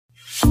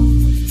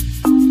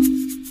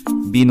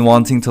Been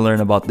wanting to learn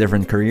about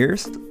different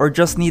careers? Or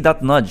just need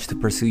that nudge to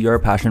pursue your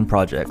passion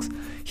projects?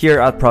 Here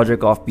at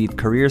Project Offbeat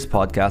Careers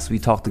Podcast, we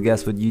talk to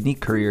guests with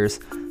unique careers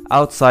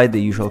outside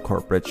the usual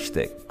corporate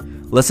shtick.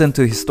 Listen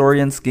to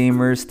historians,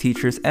 gamers,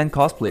 teachers, and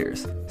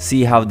cosplayers.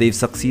 See how they've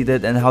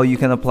succeeded and how you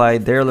can apply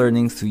their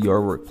learnings to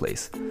your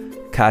workplace.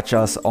 Catch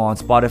us on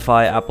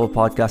Spotify, Apple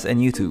Podcasts, and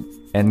YouTube.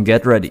 And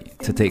get ready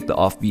to take the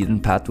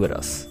off-beaten path with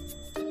us.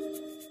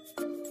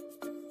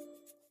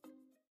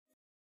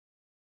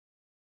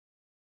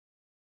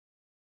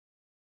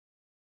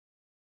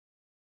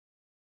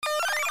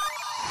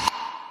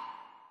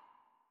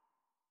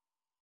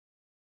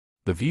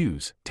 The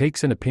views,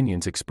 takes, and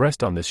opinions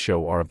expressed on this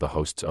show are of the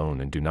host's own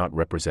and do not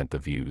represent the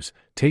views,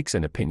 takes,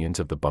 and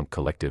opinions of the Bunk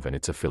Collective and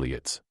its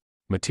affiliates.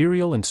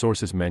 Material and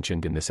sources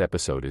mentioned in this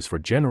episode is for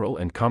general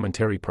and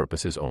commentary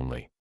purposes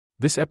only.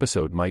 This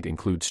episode might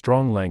include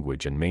strong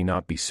language and may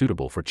not be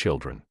suitable for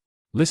children.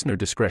 Listener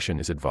discretion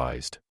is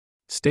advised.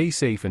 Stay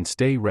safe and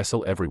stay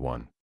wrestle,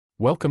 everyone.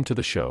 Welcome to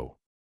the show.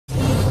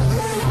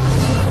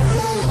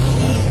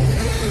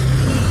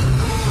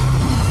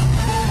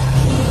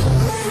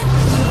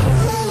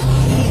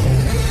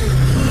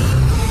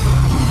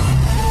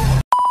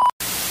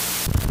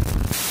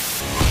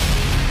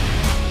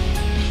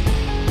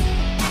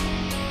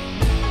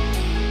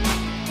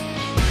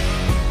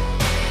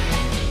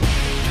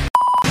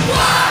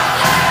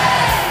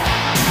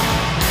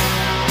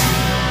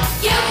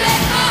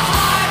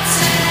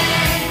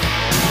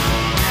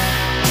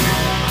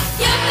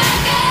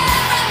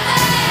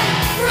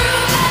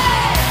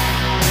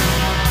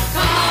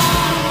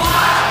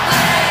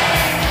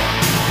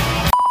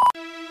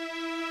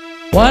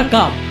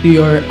 Welcome to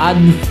your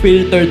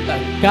unfiltered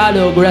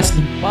Tagalog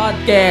Wrestling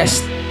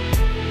Podcast.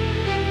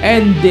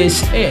 And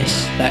this is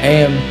the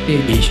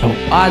MTV Show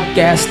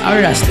Podcast,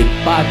 a wrestling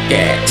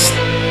podcast.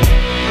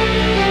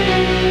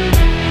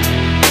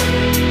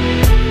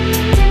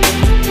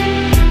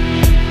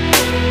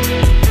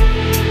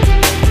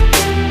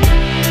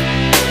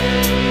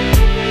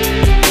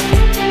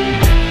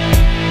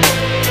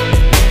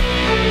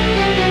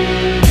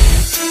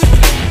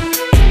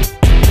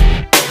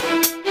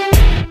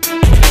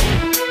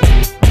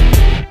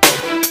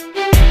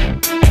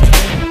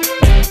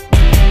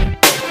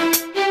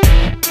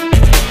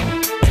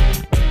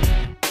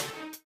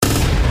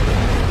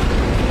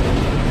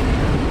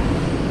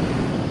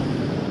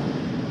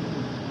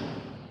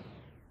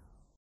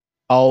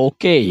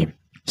 Okay.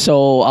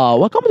 So,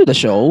 welcome to the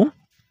show.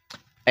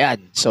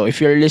 Ayan. So,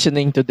 if you're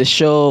listening to the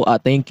show,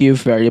 thank you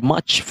very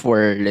much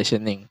for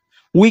listening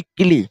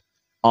weekly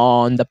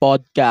on the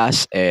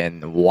podcast.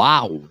 And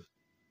wow,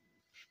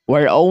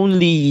 we're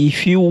only a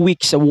few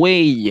weeks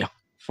away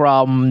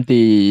from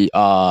the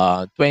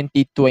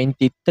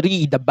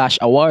 2023 The Bash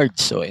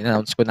Awards. So,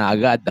 in-announce ko na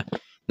agad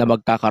na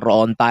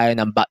magkakaroon tayo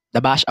ng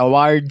The Bash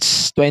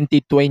Awards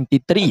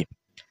 2023.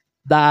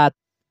 That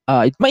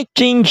it might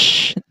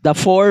change the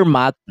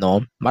format,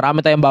 no?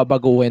 Marami tayong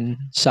babaguhin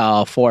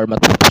sa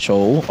format ng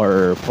show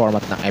or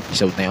format ng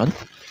episode na yun.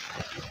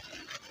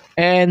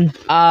 And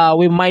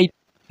we might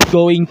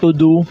going to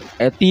do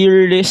a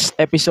tier list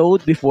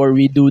episode before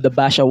we do the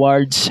Bash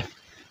Awards.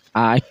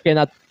 I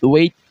cannot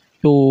wait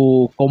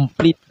to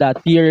complete the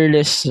tier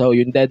list. So,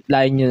 yung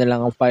deadline yun na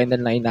lang ang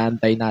final na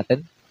inaantay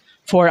natin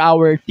for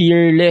our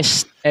tier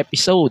list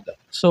episode.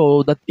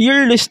 So, the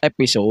tier list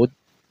episode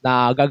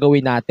na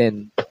gagawin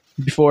natin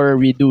before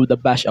we do the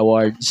Bash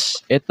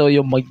Awards, ito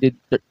yung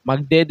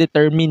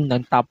magde-determine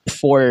ng top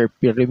 4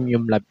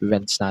 premium live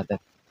events natin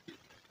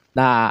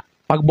na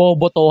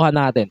pagbobotohan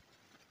natin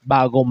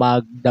bago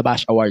mag-The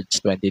Bash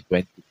Awards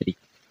 2023.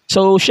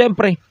 So,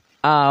 syempre,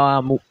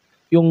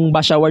 yung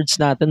Bash Awards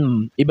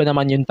natin, iba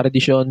naman yung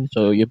tradisyon.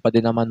 So, yun pa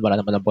din naman, wala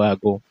naman ang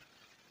bago.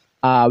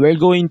 We're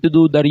going to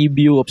do the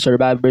review of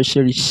Survivor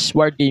Series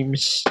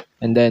WarGames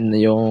and then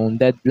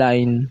yung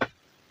deadline,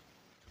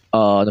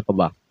 ano pa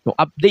ba? Yung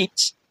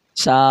updates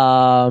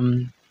sa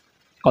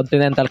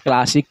Continental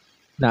Classic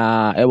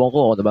na ewan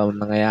ko ano ba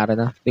nangyayari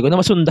na. Hindi ko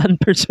na masundan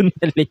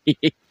personally.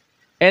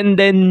 And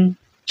then,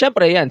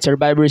 syempre yan,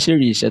 Survivor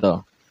Series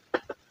ito.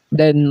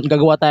 Then,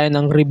 gagawa tayo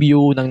ng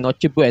review ng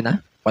Noche Buena,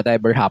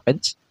 whatever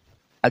happens.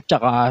 At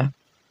saka,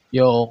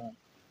 yung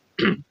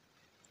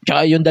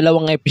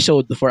dalawang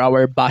episode for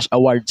our Bash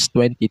Awards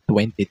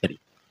 2023.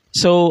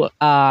 So,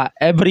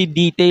 every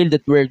detail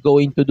that we're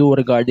going to do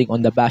regarding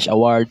on the Bash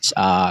Awards,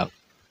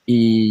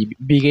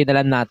 ibigay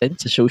na lang natin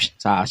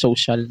sa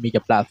social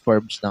media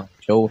platforms ng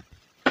show.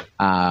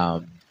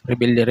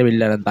 Reveal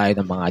na lang tayo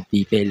ng mga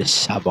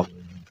details habang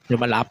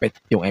lumalapit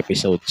yung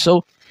episode.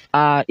 So,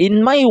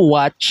 in my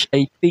watch,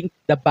 I think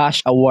the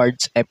Bash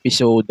Awards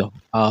episode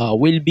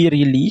will be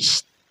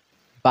released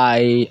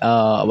by,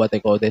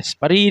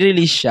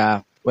 pare-release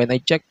siya when I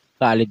check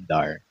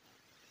calendar.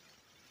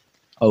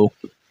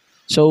 Okay.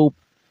 So,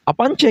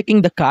 upon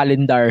checking the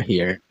calendar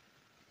here,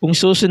 kung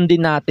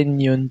susundin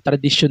natin yung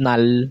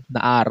traditional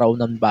na araw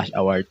ng Bash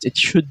Awards, it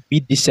should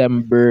be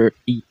December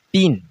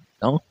 18,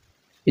 no?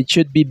 It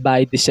should be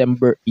by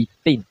December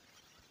 18.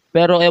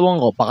 Pero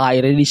ewan ko,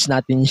 baka i-release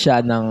natin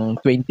siya ng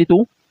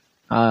 22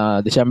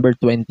 December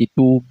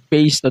 22,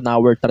 based on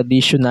our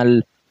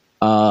traditional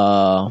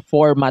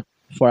format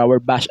for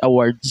our Bash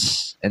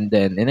Awards. And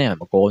then,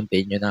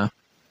 magko-continue na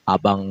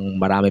habang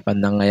marami pa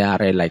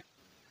nangyayari, like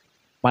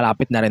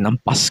malapit na rin ang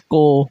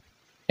Pasko,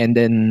 and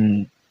then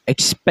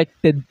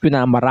expected ko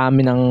na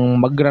marami nang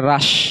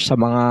magra-rush sa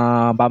mga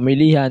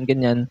pamilihan,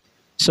 ganyan.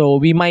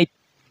 So, we might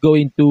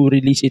going to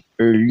release it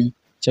early.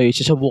 So,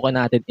 susubukan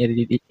natin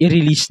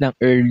i-release ng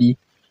early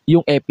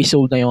yung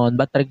episode na yon.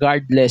 But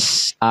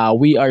regardless,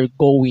 we are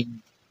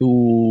going to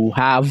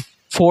have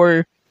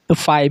 4 to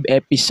 5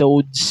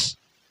 episodes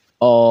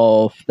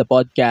of the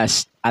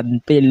podcast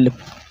until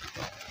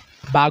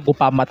bago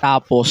pa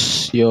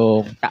matapos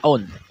yung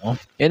taon. No?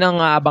 Yun ang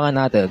aabangan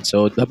natin.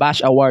 So, the Bash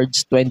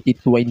Awards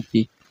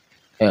 2020.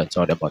 Ayun,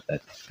 sorry about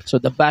that.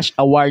 So, the Bash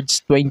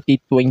Awards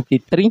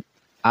 2023.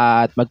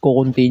 At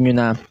magko-continue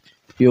na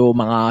yung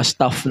mga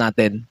stuff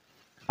natin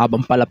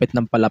habang palapit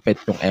ng palapit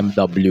yung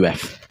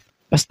MWF.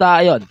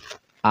 Basta, ayun.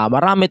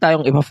 Marami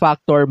tayong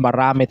ipa-factor.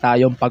 Marami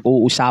tayong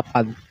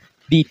pag-uusapan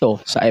dito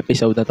sa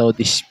episode na to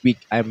this week.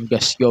 I'm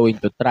just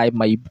going to try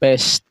my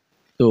best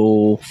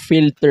to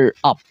filter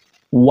up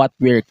what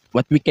we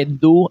can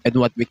do and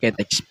what we can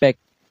expect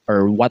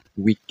or what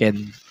we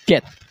can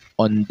get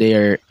on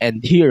their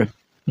end here,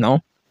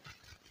 no?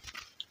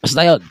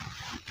 Basta yun.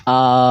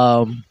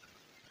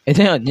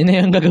 Yun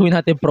na yung gagawin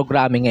natin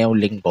programming ngayong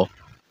linggo.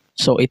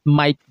 So it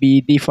might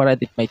be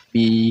different, it might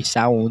be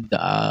sound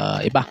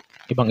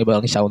ibang-iba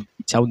ang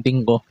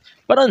sounding ko.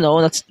 Pero no,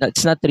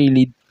 that's not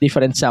really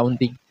different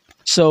sounding.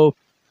 So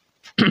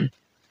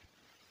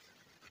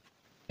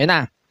yun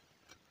na.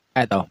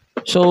 Eto.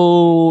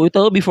 So,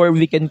 ito, before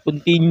we can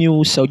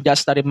continue, so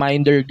just a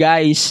reminder,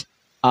 guys,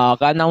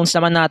 na-announce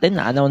naman natin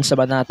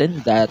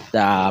that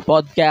the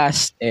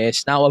podcast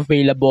is now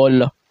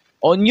available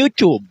on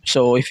YouTube.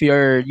 So, if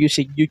you're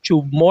using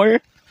YouTube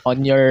more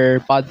on your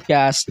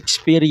podcast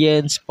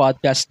experience,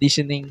 podcast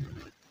listening,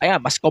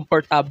 mas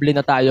komportable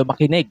na tayo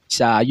makinig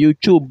sa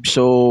YouTube.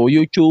 So,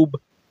 YouTube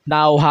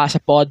now has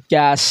a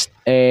podcast,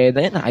 and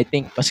I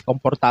think mas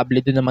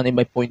komportable din naman in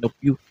my point of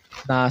view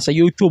na sa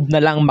YouTube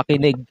na lang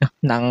makinig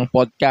ng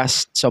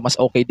podcast. So, mas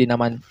okay din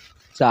naman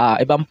sa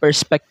ibang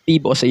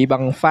perspective o sa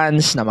ibang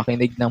fans na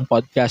makinig ng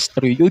podcast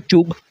through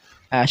YouTube.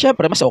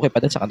 Syempre, mas okay pa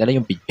din sa kanila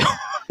yung video.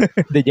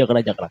 Joke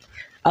lang.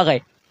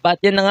 Okay. But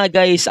yan na nga,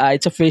 guys.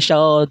 It's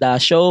official. The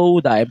show,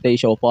 the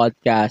MT Show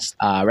Podcast,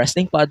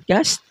 Wrestling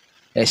Podcast,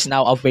 is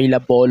now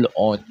available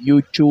on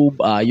YouTube,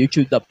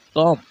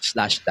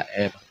 youtube.com/the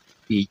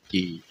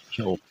MTG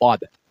Show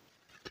Pod.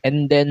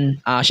 And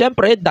then,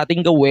 syempre,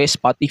 dating gawin,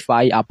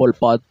 Spotify, Apple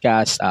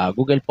Podcasts,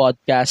 Google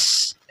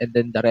Podcasts, and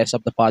then the rest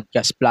of the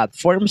podcast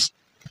platforms.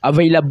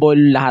 Available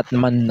lahat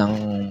naman ng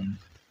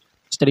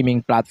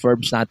streaming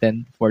platforms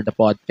natin for the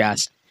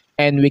podcast.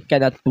 And we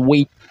cannot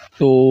wait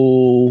to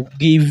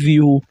give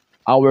you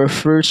our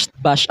first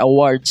Bash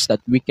Awards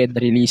that we can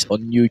release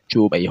on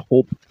YouTube. I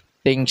hope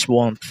things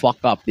won't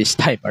fuck up this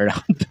time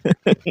around.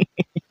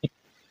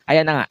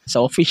 Ayan na nga.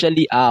 So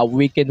officially,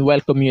 we can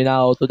welcome you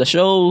now to the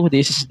show.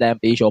 This is the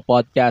MTA Show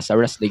Podcast, a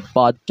wrestling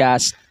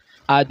podcast.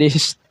 This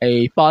is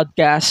a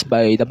podcast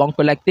by the Bunk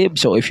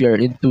Collective. So if you're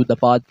into the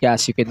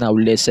podcast, you can now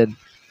listen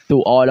to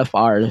all of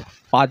our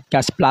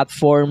podcast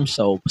platforms.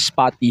 So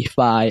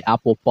Spotify,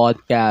 Apple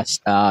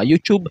Podcast,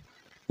 YouTube,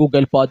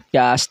 Google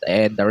Podcast,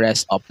 and the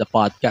rest of the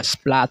podcast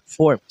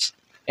platforms.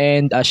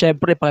 And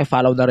syempre,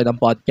 pakifollow na rin ang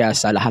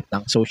podcast sa lahat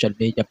ng social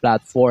media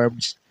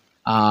platforms.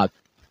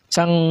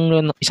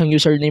 Isang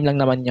username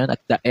lang naman yan at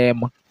the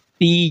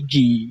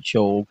MTG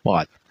Show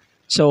Pod.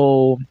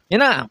 So, yun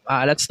na.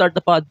 Let's start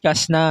the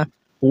podcast na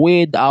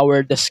with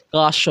our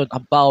discussion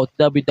about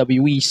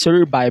WWE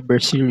Survivor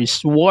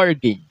Series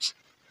WarGames.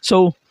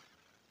 So,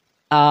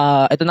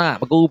 ito na nga.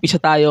 Mag-uumpisa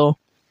tayo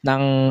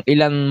ng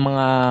ilang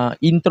mga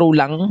intro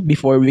lang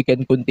before we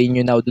can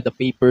continue now to the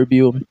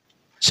pay-per-view.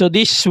 So,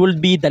 this will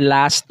be the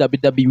last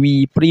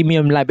WWE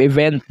Premium Live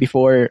event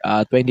before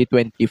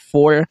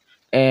 2024.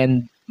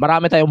 And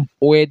marami tayong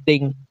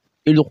pwedeng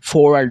i-look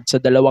forward sa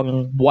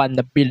 2 buwan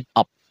na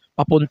build-up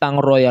papuntang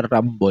Royal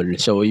Rumble.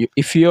 So,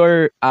 if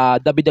you're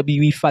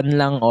WWE fan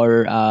lang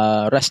or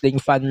wrestling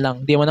fan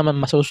lang, di mo naman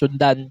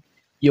masusundan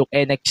yung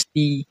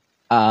NXT,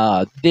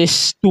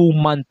 this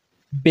 2-month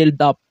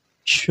build-up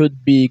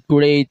should be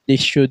great.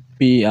 This should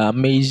be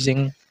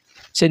amazing.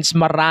 Since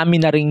marami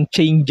na ring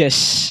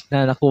changes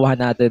na nakuha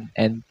natin,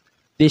 and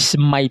this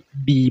might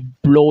be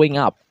blowing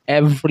up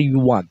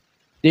everyone.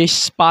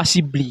 This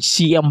possibly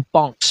CM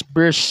Punk's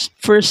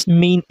first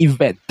main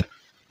event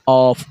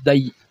of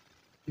the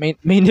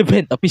main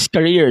event of his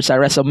career sa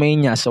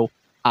WrestleMania. So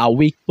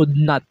we could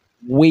not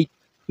wait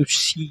to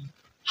see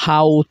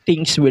how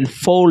things will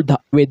fold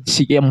with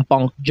CM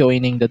Punk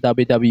joining the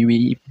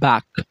WWE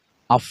back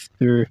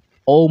after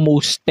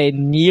almost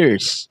 10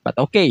 years. But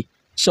okay,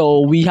 so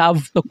we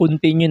have to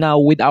continue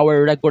now with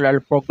our regular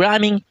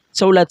programming.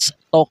 So let's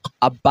talk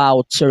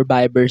about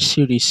Survivor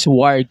Series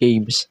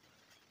WarGames.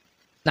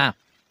 Na,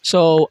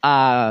 so,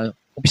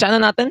 umpisa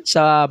na natin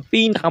sa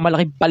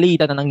pinakamalaking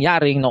balita na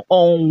nangyaring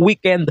noong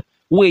weekend,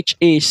 which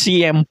is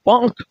CM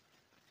Punk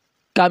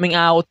coming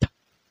out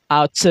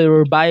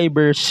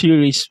Survivor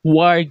Series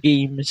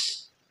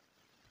WarGames.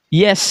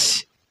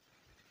 Yes,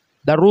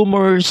 the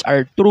rumors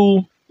are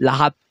true.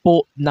 Lahat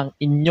po ng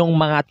inyong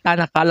mga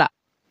tanakala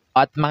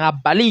at mga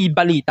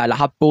bali-balita,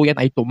 lahat po yan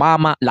ay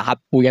tumama,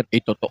 lahat po yan ay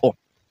totoo.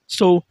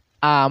 So,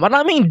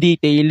 maraming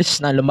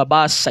details na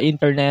lumabas sa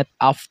internet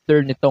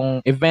after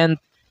nitong event.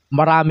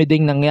 Marami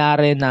ding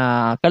nangyari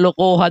na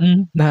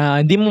kalokohan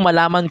na hindi mo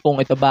malaman kung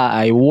ito ba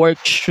ay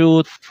work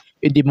shoot,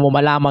 hindi mo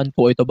malaman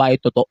kung ito ba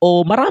ay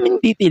totoo. Maraming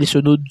details,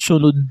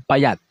 sunod-sunod pa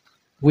yan.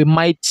 We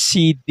might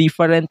see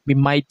different, we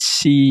might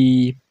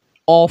see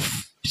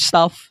off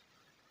stuff.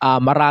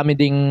 Marami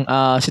ding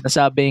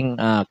sinasabing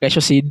kesyo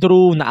si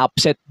Drew na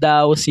upset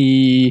daw,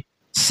 si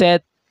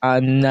Seth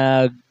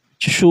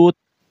nag-shoot,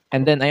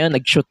 and then ayun,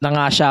 nag-shoot na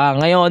nga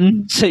siya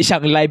ngayon sa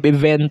isang live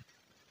event.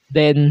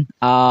 Then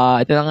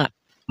ito na nga,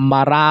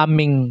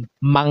 maraming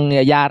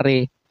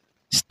mangyayari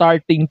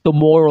starting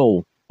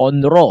tomorrow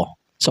on Raw.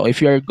 So if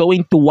you're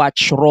going to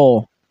watch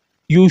Raw,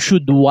 you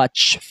should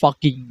watch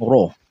fucking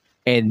Raw.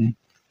 And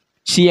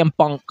CM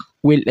Punk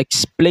will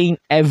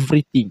explain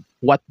everything,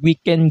 what we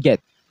can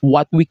get,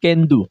 what we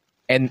can do.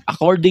 And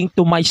according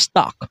to my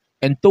stock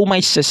and to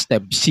my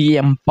system,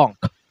 CM Punk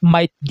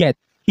might get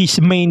his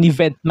main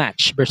event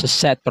match versus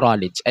Seth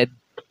Rollins. And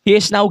he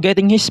is now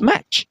getting his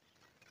match.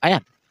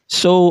 Ayan.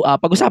 So,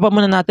 pag-usapan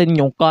muna natin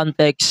yung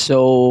context.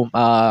 So,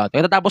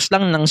 katatapos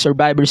lang ng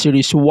Survivor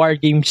Series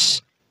WarGames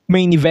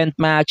main event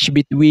match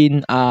between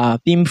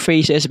Team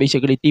Faces,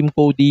 basically Team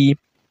Cody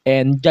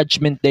and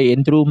Judgment Day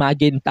and Drew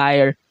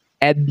McIntyre.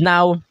 And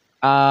now,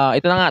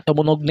 ito na nga,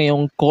 tumunog na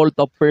yung cult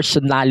of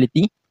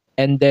personality.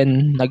 And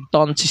then,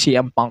 nag-taunt si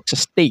CM Punk sa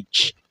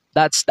stage.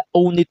 That's the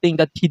only thing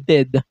that he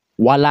did.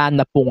 Wala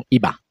na pong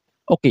iba.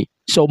 Okay,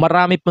 so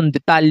marami pong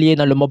detalye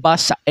na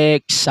lumabas sa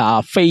X,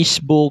 sa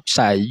Facebook,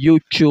 sa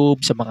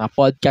YouTube, sa mga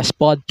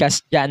podcast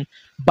dyan.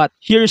 But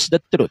here's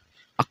the truth.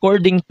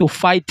 According to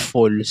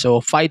Fightful, so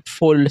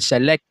Fightful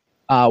Select,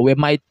 we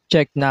might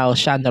check now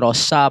Sean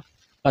Rossap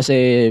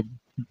kasi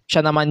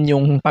siya naman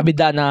yung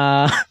pabida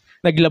na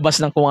naglabas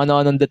ng kung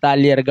ano-anong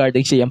detalye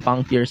regarding CM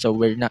Punk here. So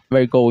we're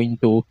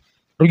going to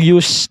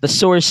use the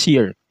source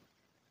here.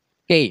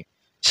 Okay,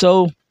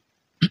 so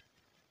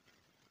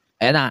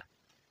ayan na.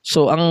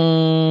 So, ang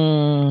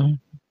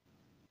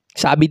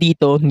sabi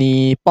dito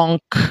ni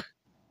Punk,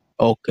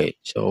 okay,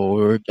 so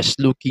we're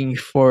just looking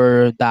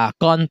for the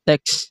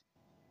context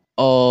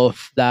of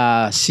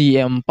the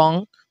CM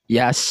Punk.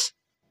 Yes,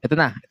 ito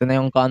na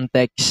yung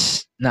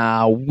context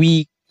na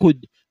we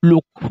could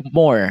look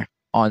more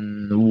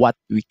on what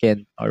we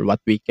can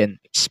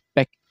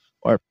expect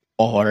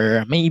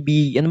or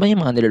maybe, ano ba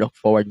yung mga nililook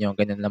forward nyo,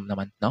 ganyan lang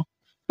naman, no?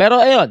 Pero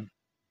ayun,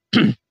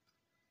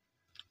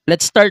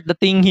 let's start the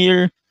thing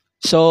here.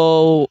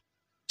 So,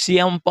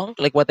 CM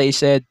Punk, like what I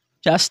said,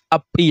 just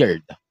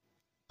appeared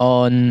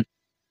on,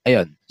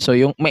 ayun. So,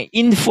 yung may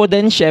info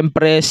din,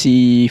 syempre,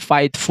 si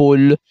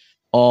Fightful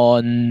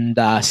on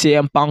the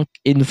CM Punk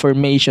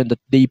information that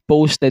they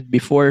posted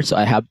before. So,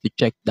 I have to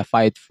check the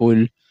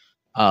Fightful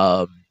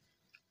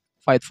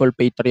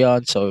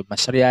Patreon. So,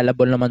 mas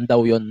reliable naman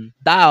daw yun.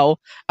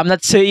 I'm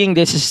not saying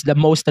this is the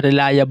most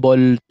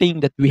reliable thing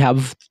that we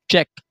have to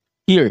check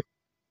here.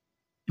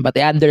 But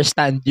I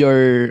understand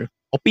your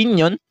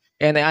opinion.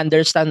 And I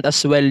understand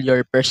as well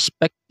your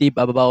perspective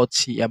about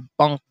CM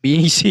Punk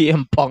being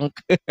CM Punk.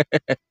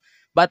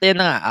 But yun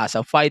na nga, as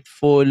a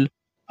Fightful,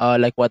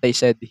 like what I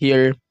said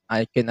here,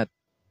 I could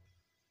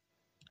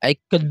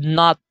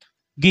not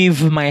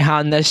give my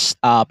honest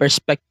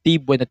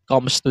perspective when it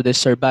comes to the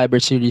Survivor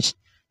Series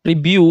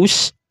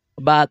reviews.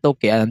 But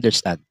okay, I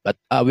understand. But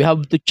we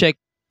have to check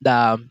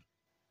the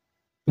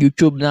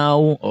YouTube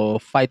now of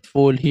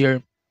Fightful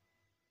here.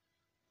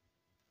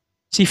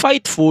 Si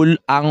Fightful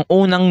ang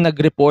unang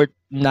nag-report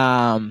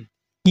na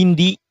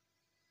hindi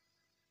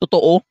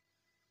totoo,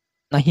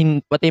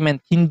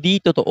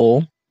 hindi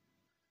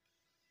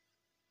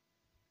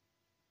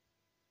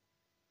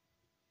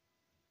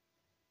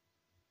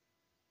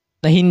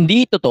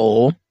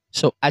totoo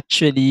So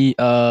actually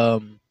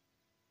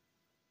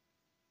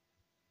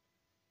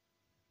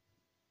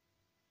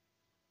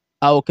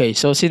okay,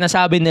 so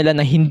sinasabi nila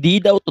na hindi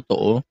daw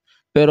totoo.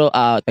 Pero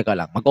teka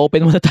lang,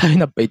 mag-open muna tayo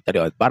ng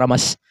Patreon para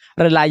mas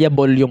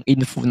reliable yung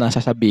info na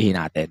sasabihin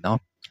natin,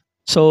 no?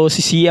 So si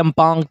CM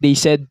Punk, they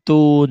said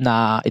to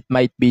na it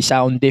might be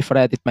sound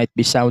different, it might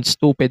be sound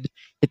stupid,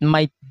 it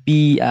might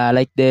be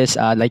like this,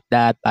 like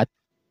that, at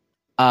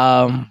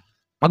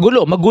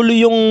magulo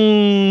yung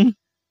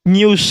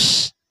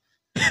news.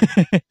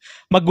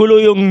 Magulo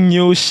yung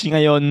news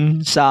ngayon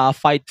sa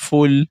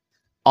Fightful.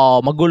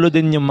 Magulo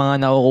din yung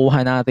mga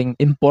nakukuha nating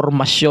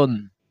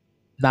impormasyon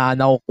na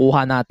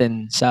nakukuha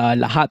natin sa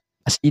lahat,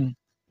 as in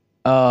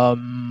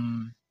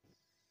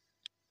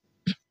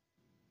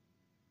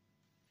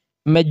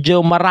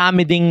medyo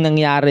marami ding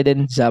nangyari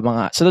din sa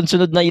mga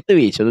sunod-sunod na ito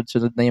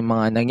sunod-sunod na yung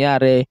mga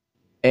nangyari,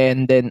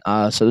 and then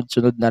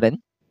sunod-sunod na rin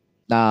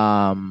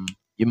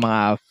yung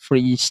mga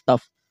free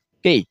stuff.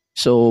 Okay,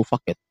 so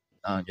fuck it,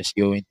 just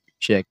going to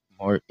check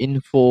more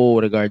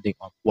info regarding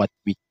of what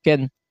we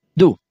can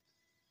do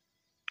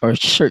or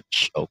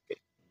search. Okay.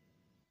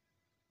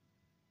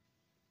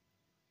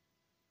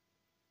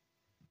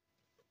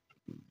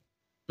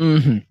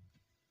 Mhm.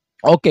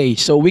 Okay,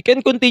 so we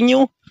can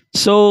continue.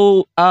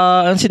 So,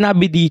 ang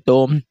sinabi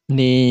dito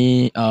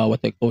ni,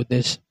 what I call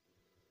this,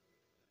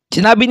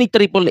 sinabi ni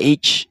Triple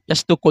H,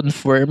 just to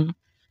confirm,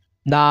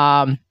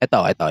 na, ito,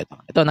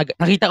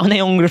 nakita ko na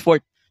yung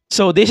report.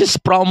 So, this is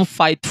from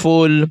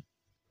Fightful,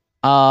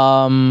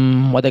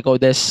 what I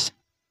call this,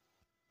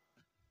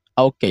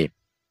 okay,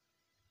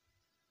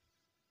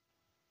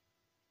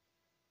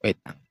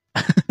 wait lang.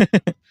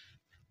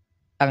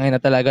 Tangin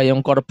na talaga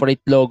yung corporate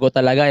logo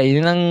talaga.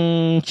 Yun ang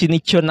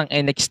sinitsure ng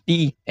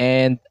NXT.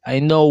 And I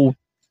know,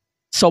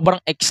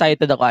 sobrang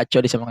excited ako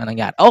actually sa mga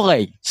nangyari.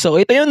 Okay, so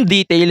ito yung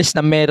details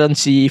na meron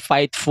si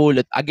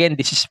Fightful. Again,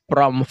 this is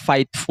from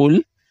Fightful.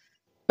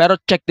 Pero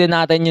check din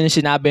natin yung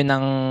sinabi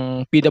ng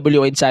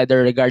PW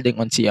Insider regarding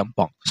on CM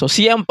Punk. So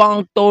CM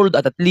Punk told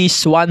at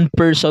least one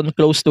person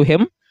close to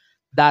him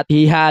that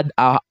he had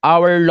a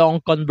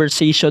hour-long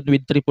conversation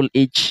with Triple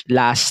H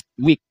last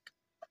week.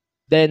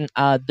 Then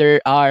there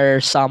are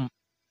some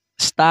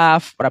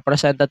staff,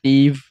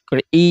 representative,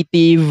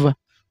 creative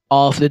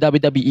of the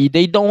WWE.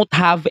 They don't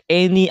have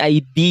any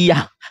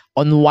idea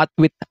on what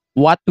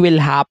will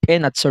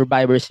happen at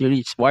Survivor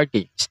Series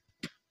WarGames.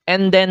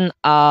 And then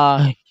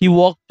he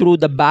walked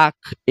through the back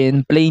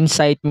in plain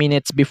sight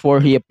minutes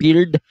before he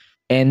appeared,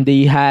 and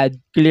they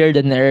had cleared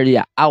an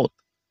area out.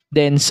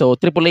 Then so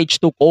Triple H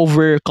took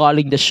over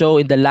calling the show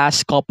in the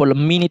last couple of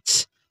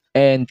minutes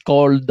and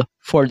called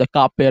for the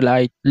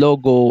copyright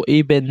logo.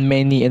 Even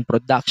many in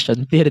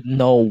production didn't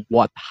know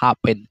what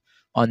happened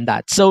on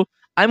that. So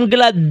I'm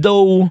glad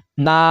though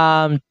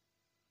na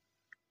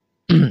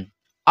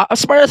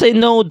as far as I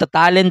know, the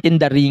talent in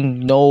the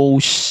ring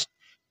knows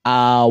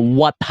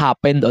what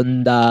happened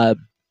on the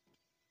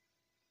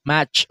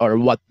match or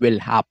what will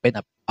happen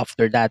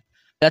after that.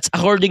 That's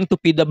according to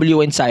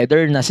PW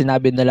Insider na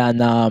sinabi nila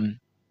na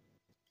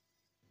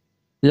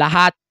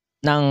lahat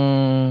ng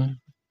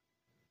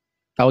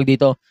tawag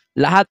dito,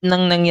 lahat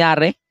ng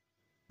nangyari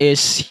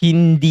is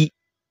hindi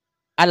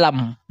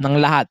alam ng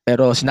lahat.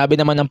 Pero sinabi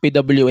naman ng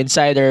PW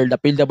Insider, the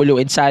PW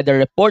Insider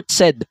report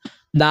said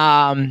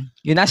na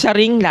yung nasa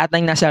ring, lahat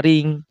ng nasa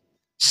ring,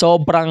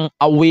 sobrang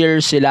aware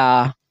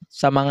sila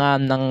sa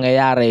mga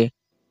nangyayari.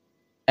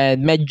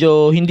 And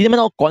medyo hindi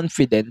naman ako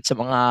confident sa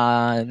mga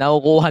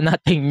nakukuha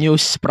nating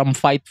news from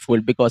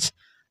Fightful because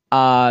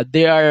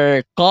they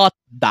are caught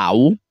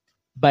daw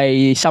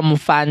by some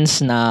fans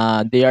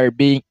na they are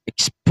being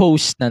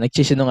exposed na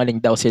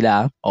nagsisinungaling daw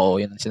sila. O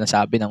yun ang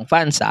sinasabi ng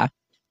fans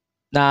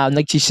na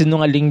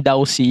nagsisinungaling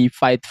daw si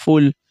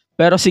Fightful.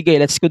 Pero sige,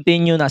 let's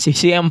continue na. Si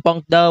CM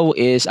Punk daw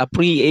is a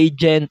free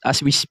agent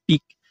as we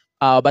speak.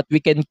 But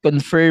we can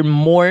confirm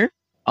more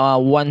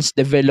once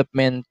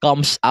development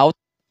comes out.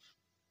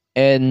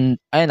 And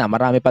ayun na,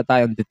 marami pa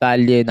tayong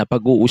detalye na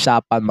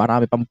pag-uusapan.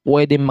 Marami pang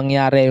pwedeng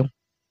mangyari.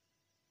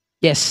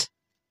 Yes.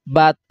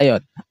 But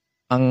ayun,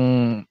 ang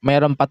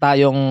meron pa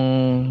tayong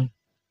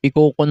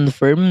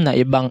i-confirm na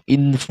ibang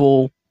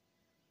info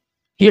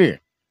here.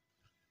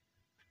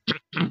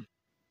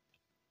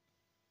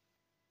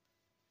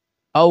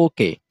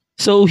 Okay.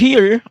 So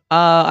here,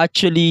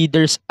 actually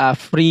there's a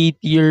free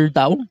tier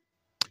daw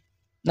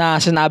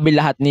na sinabi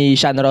lahat ni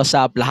Sean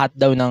Rossap, lahat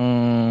daw ng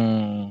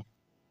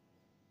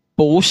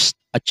post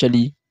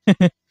actually.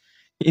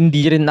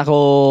 Hindi rin ako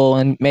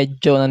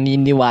medyo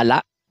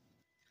naniniwala.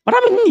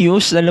 Maraming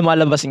news na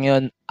lumalabas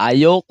ngayon.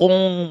 Ayaw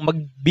kong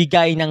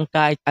magbigay ng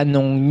kahit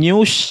anong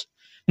news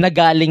na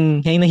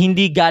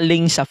hindi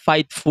galing sa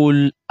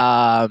Fightful.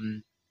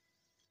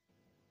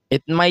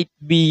 It might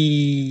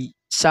be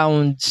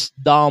sounds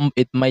dumb,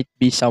 it might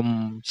be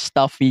some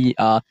stuffy.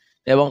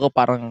 Ewan ko,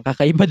 parang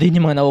kakaiba din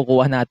yung mga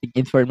nakukuha nating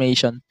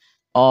information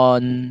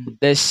on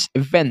these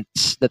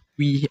events that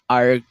we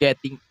are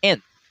getting in.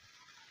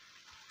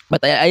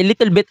 But I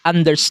little bit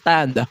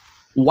understand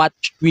what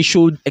we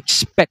should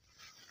expect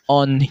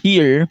on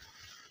here.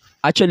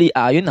 Actually,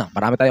 yun na,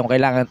 marami tayong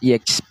kailangan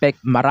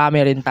i-expect,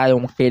 marami rin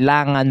tayong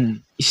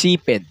kailangan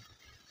isipin.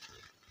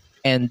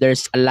 And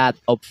there's a lot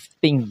of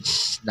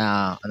things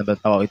na, ano ba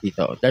tawag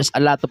dito? There's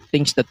a lot of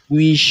things that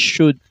we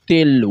should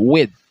deal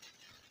with.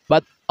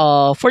 But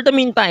for the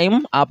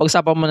meantime,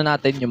 pag-usapan muna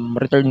natin yung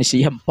return ni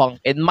CM Punk.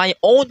 In my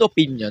own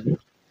opinion,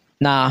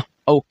 na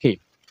okay.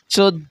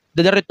 So,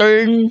 the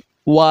return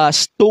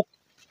took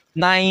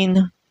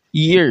 9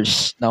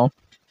 years, no?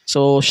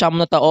 So, 9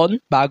 na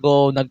taon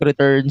bago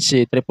nag-return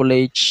si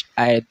Triple H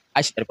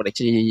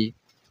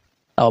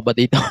tawag ba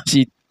dito?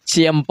 Si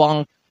CM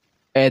Punk.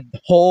 And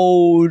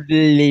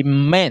holy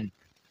man,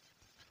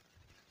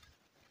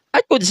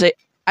 I could say,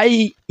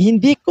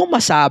 hindi ko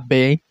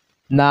masabi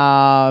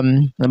na,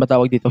 ano ba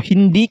tawag dito?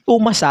 Hindi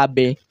ko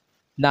masabi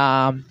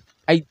na,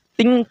 I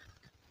think,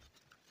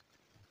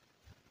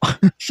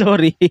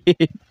 sorry,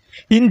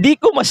 hindi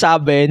ko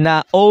masabi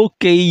na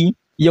okay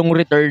yung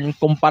return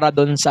kumpara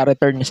doon sa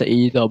return niya sa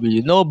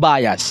AEW. No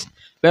bias.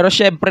 Pero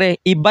syempre,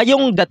 iba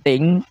yung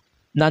dating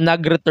na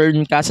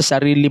nag-return ka sa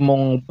sarili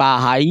mong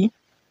bahay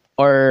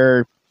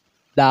or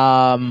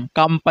the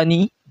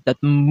company that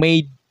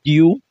made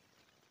you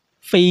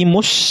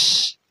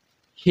famous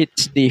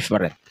hits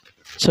different.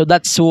 So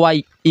that's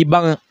why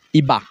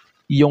ibang-iba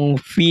yung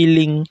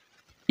feeling,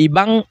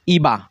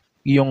 ibang-iba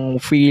yung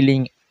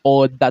feeling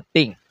o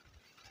dating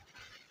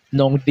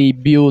nung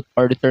debut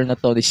or return na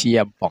to ni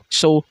CM Punk.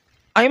 So,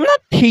 I'm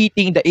not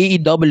hating the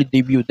AEW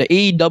debut. The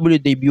AEW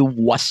debut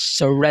was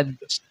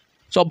horrendous.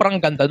 Sobrang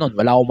ganda nun.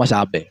 Wala akong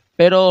masabi.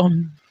 Pero,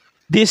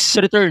 this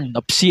return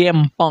of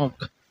CM Punk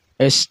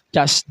is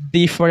just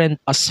different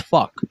as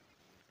fuck.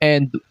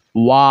 And,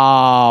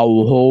 wow,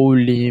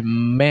 holy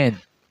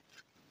man.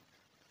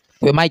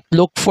 We might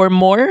look for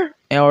more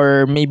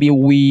or maybe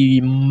we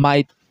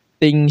might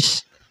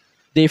things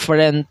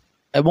different.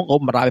 Ewan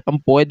ko, marami pang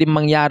pwedeng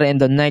mangyari in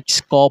the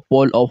next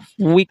couple of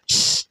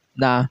weeks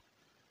na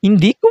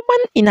hindi ko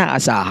man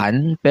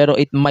inaasahan, pero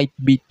it might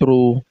be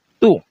true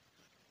too.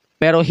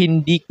 Pero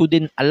hindi ko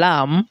rin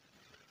alam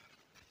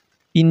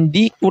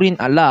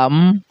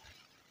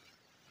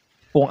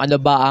kung ano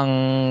ba ang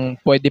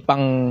pwede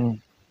pang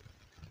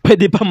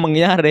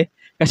mangyari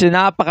kasi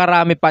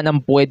napakarami pa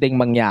ng pwedeng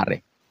mangyari.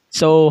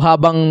 So,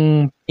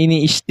 habang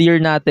ini-steer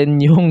natin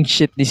yung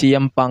shit ni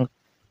CM Punk,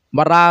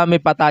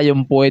 marami pa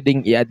tayong pwedeng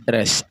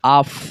i-address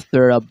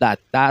after of that.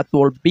 That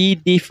will be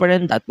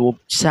different. That will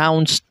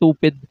sound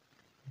stupid.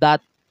 That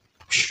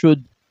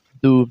should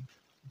do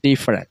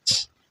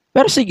difference.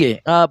 Pero sige,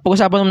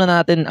 pag-usapan muna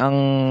natin ang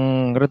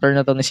return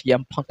na to ni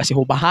CM Punk kasi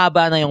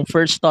humahaba na yung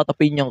first thought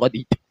opinion ko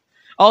dito.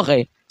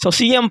 Okay, so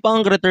CM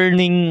Punk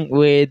returning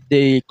with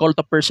the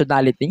Cult of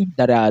Personality,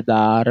 the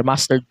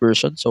remastered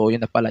version. So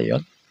yun na pala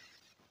yun.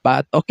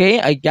 But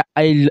okay, I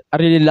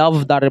really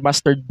love the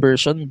remastered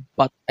version,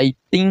 but I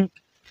think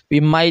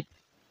we might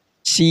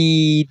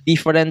see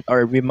different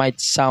or we might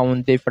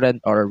sound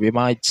different or we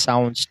might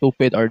sound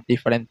stupid or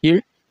different here.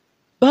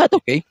 But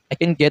okay, I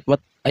can get what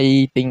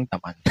I think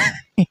naman.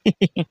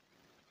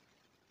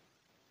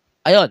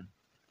 Ayun,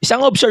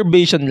 isang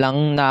observation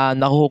lang na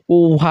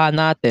nakukuha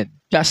natin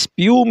just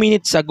few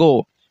minutes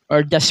ago or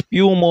just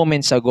few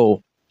moments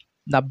ago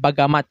na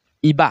bagamat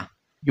iba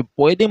yung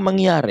pwedeng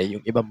mangyari,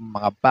 yung ibang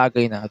mga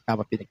bagay na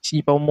tama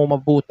pinagsipaw mo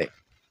mabuti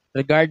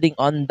regarding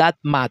on that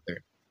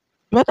matter.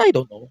 But I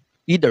don't know.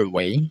 Either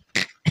way.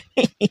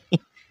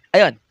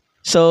 Ayun.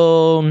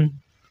 So,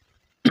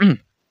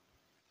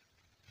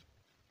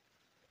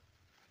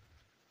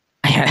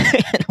 ayan.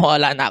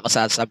 Wala na ako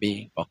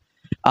sasabihin ko.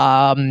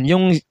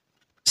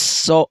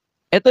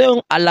 Ito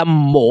yung alam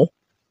mo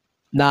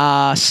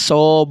na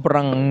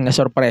sobrang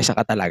nasurpresa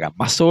ka talaga.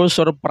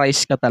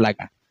 Masusurprise ka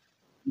talaga.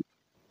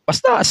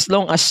 Basta as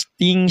long as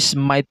things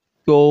might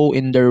go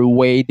in their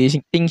way,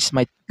 things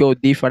might go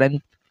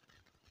different.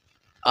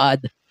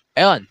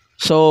 Ayun.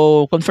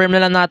 So, confirm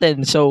na lang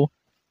natin. So,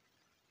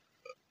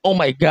 oh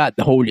my God,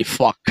 holy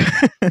fuck.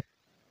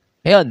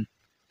 Ayun.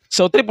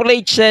 So, Triple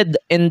H said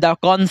in the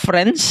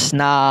conference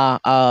na,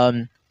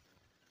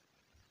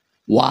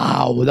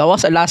 wow, that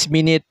was a last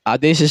minute.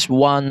 This is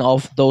one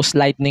of those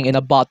lightning in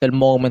a bottle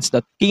moments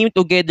that came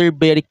together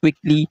very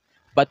quickly,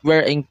 but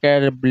we're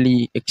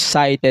incredibly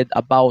excited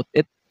about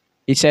it.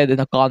 He said in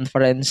a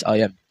conference,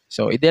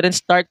 so it didn't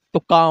start to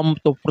come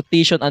to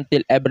fruition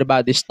until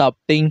everybody stopped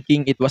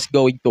thinking it was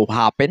going to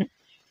happen.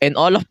 And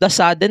all of the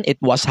sudden, it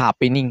was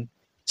happening.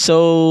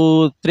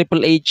 So,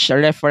 Triple H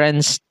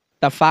referenced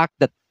the fact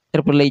that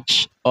Triple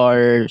H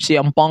or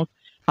CM Punk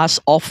has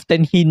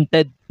often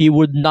hinted he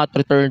would not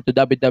return to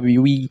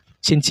WWE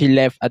since he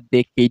left a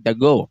decade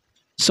ago.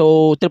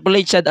 So, Triple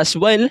H said as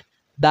well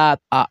that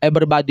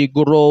everybody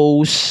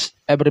grows,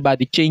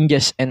 everybody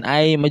changes, and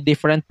I'm a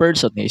different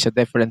person. He's a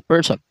different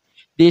person.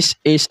 This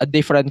is a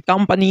different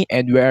company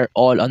and we're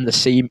all on the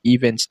same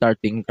even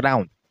starting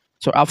ground.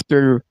 So,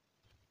 after,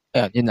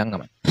 yun lang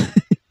naman.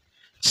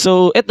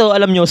 So, ito,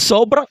 alam nyo,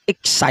 sobrang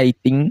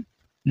exciting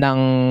ng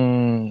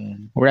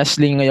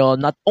wrestling ngayon.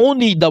 Not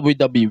only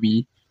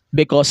WWE,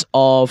 because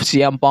of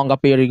CM Punk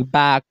appearing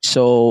back.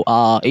 So,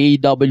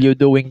 AEW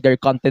doing their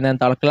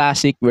Continental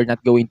Classic. We're not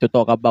going to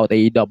talk about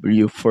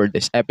AEW for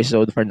this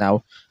episode for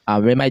now.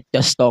 We might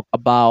just talk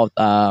about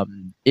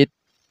it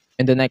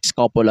in the next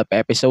couple of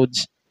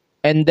episodes.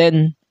 And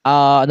then,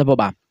 ano pa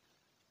ba?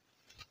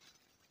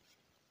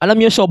 Alam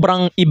nyo,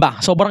 sobrang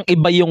iba. Sobrang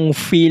iba yung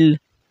feel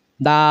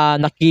na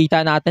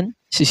nakita natin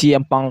si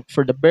CM Punk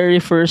for the very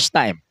first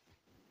time.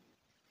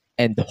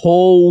 And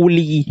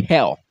holy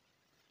hell,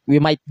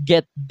 we might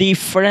get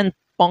different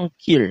Punk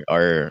here.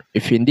 Or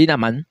if hindi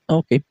naman,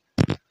 okay.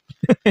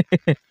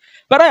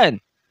 Pero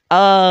yan,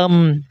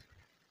 ano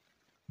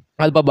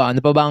pa ba? Ano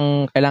pa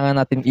bang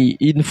kailangan natin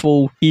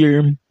i-info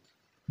here?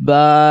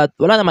 But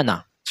wala naman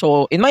na.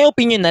 So, in my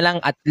opinion na lang,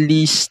 at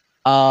least,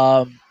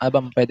 ano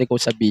bang pwede ko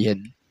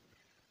sabihin?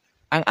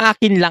 Ang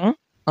akin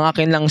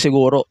lang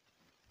siguro,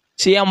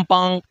 CM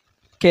Punk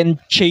can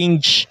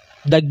change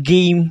the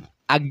game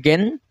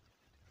again,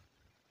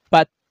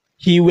 but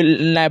he will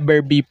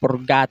never be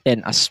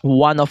forgotten as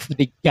one of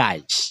the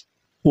guys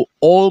who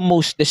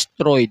almost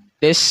destroyed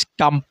this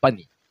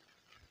company.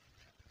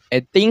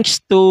 And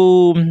thanks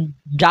to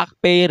Jack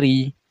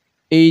Perry,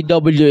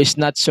 AEW is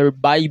not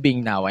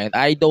surviving now and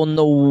I don't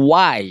know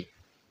why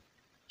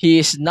he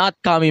is not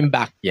coming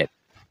back yet.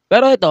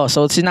 Pero ito,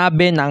 so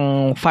sinabi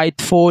ng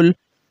Fightful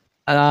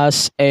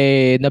as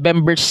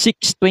November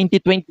 6,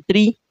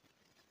 2023,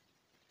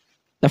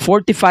 the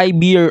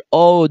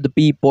 45-year-old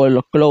people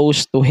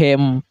close to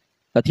him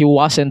that he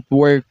wasn't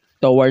work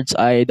towards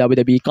a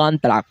WWE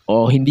contract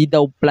o hindi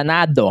daw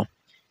planado.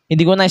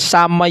 Hindi ko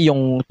nasama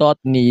yung thought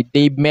ni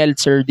Dave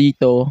Meltzer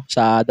dito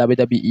sa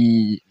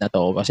WWE na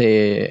to kasi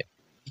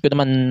hindi ko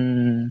naman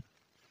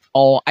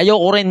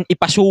ayoko rin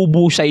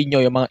ipasubo sa inyo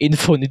yung mga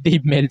info ni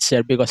Dave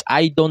Meltzer because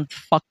I don't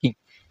fucking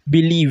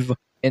believe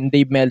in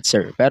Dave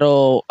Meltzer.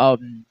 Pero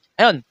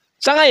ayun,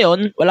 sa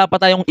ngayon wala pa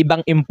tayong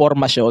ibang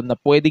impormasyon na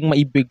pwedeng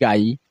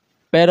maibigay.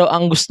 Pero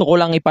ang gusto ko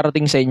lang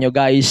iparating sa inyo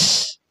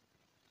guys,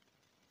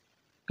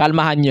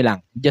 kalmahan nyo lang.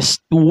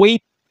 Just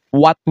wait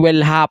what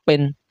will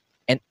happen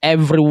and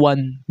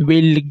everyone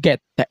will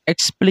get the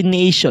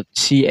explanation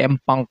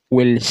CM Punk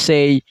will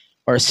say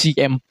or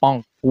CM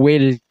Punk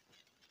will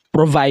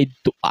provide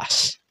to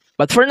us.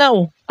 But for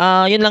now,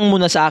 yun lang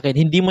muna sa akin.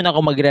 Hindi muna ako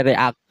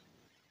magre-react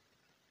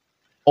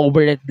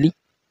overtly.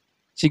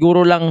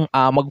 Siguro lang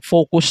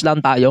mag-focus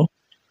lang tayo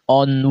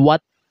on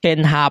what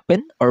can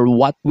happen or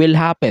what will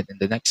happen in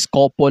the next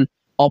couple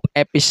of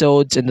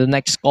episodes in the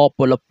next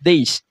couple of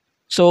days.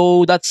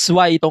 So that's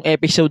why itong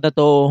episode na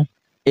to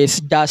is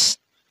just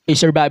a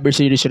Survivor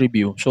Series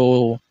review.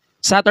 So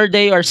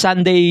Saturday or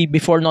Sunday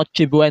before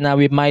Noche Buena,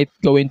 we might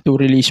going to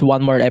release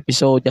one more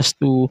episode just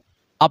to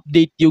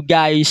update you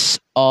guys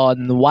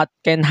on what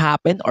can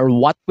happen or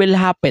what will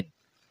happen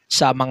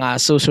sa mga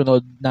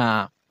susunod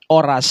na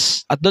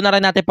oras. At doon na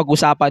rin natin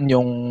pag-usapan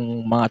yung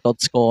mga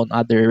thoughts ko on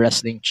other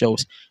wrestling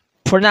shows.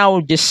 For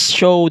now, this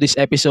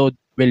episode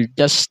will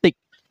just stick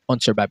on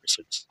Survivor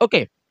Series.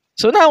 Okay,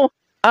 so now,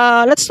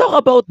 let's talk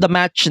about the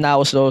match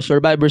now. So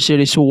Survivor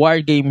Series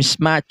WarGames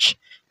match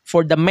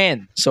for the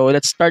men. So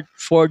let's start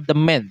for the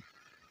men.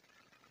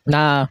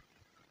 Na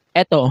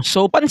eto,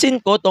 so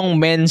pansin ko tong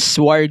men's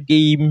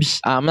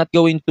WarGames. I'm not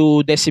going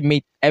to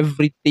decimate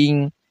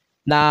everything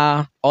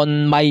na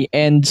on my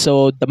end.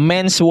 So the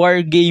men's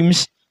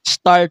WarGames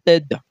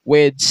started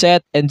with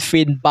Seth and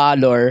Finn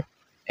Balor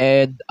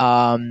and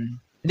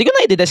hindi ko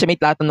na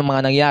i-decimate lahat ng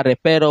mga nangyari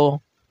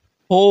pero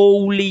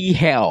holy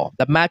hell,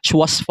 the match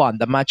was fun.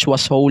 The match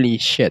was holy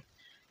shit.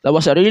 That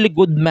was a really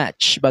good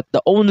match. But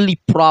the only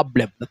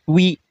problem that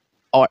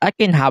I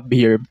can have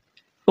here,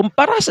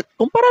 kumpara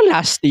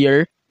last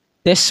year,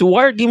 these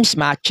WarGames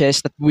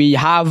matches that we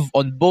have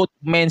on both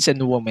men's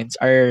and women's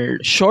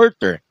are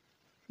shorter.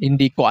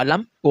 Hindi ko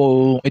alam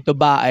kung ito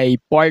ba ay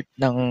part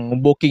ng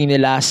booking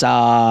nila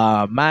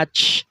sa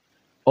match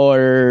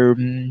or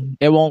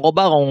ewan ko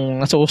ba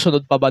kung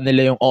nasusunod pa ba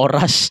nila yung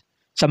oras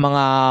sa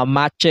mga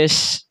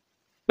matches.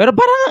 Pero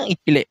parang ang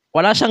ikli.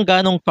 Wala siyang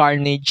ganong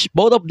carnage.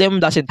 Both of them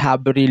doesn't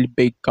have a really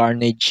big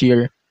carnage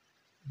here.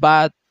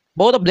 But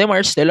both of them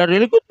are still a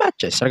really good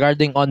matches.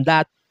 Regarding on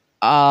that,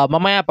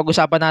 mamaya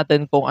pag-usapan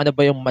natin kung ano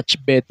ba yung much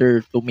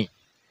better to me.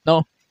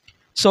 No?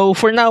 So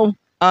for now,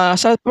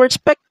 sa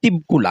perspective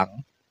ko lang,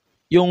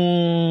 yung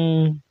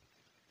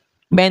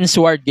men's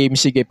WarGames,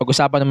 sige,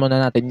 pag-usapan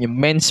muna natin yung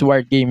men's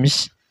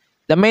WarGames.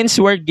 The men's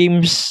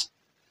WarGames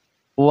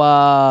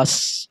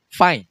was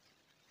fine.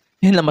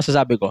 Yun lang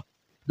masasabi ko.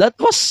 That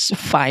was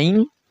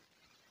fine.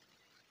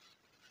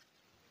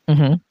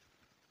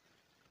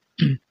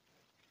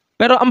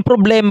 Pero ang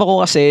problema ko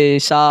kasi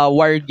sa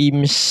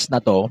WarGames na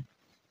to,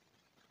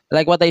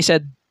 like what I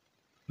said,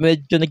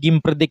 medyo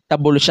naging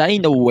predictable siya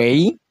in a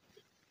way.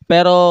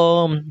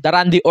 Pero the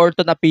Randy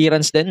Orton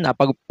appearance din,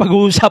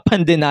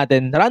 pag-uusapan din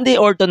natin. Randy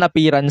Orton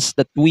appearance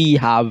that we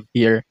have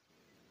here,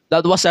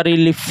 that was a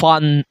really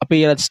fun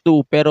appearance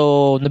too.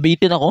 Pero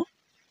nabitin ako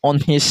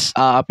on his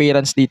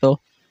appearance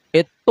dito.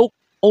 It took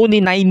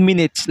only 9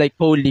 minutes. Like,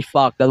 holy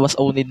fuck, that was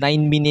only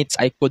 9 minutes.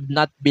 I could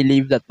not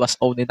believe that was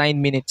only 9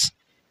 minutes.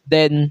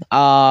 Then,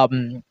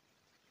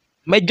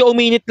 medyo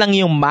uminit lang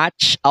yung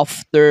match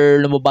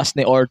after lumabas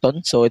ni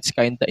Orton. So, it's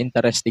kinda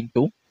interesting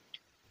too.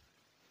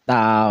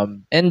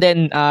 And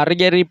then,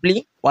 Rhea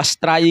Ripley was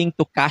trying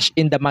to cash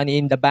in the Money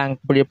in the Bank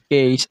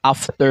briefcase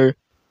after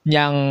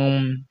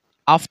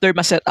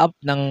ma-set up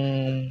ng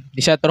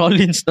ni Seth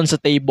Rollins dun sa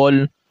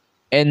table.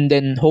 And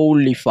then,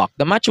 holy fuck,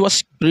 the match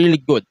was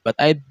really good. But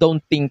I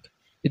don't think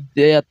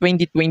the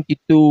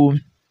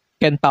 2022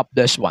 can top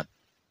this one.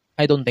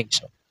 I don't think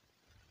so.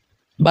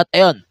 But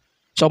ayun.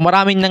 So,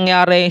 maraming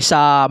nangyari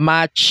sa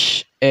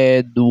match.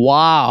 And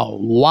wow,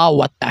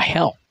 what the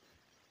hell.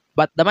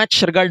 But the match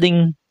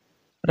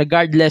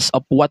regardless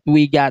of what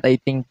we got, I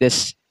think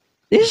this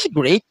is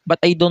great.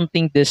 But I don't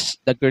think this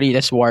the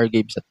greatest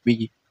WarGames that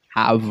we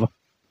have.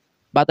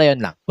 But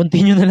ayun lang.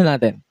 Continue na lang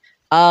natin.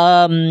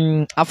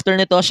 After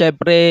nito,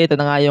 syempre, ito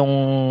na nga yung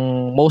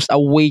most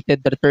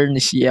awaited return ni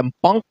CM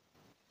Punk.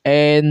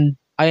 And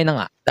ayun na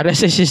nga. The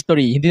rest is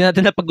history. Hindi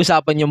natin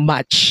napag-usapan yung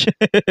match.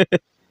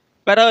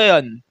 Pero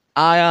yun.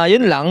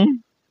 Yun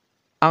lang.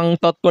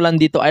 Ang thought ko lang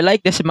dito, I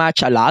like this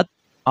match a lot.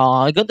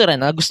 Ganito rin.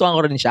 Nagustuhan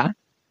ko rin siya.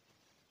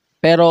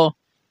 Pero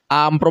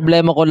Ang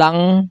problema ko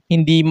lang,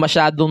 hindi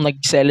masyadong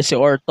nag-sell si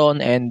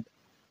Orton and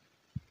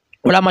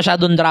wala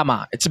masyadong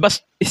drama. It's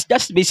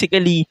just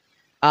basically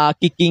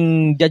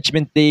kicking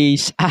Judgment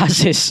Day's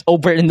asses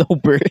over and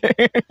over.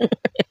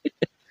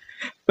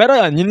 Pero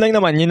yun lang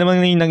naman. Yun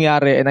naman yung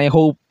nangyari. And I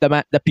hope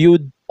the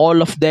feud,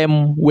 all of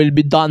them will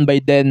be done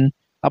by then.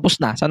 Tapos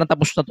na. Sana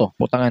tapos na to.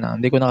 Putang na.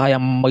 Hindi ko na kaya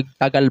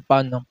magtagal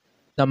pa na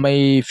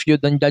may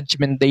feud ng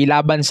Judgment Day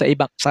laban sa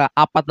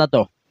apat na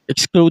to.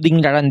 Excluding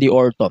Randy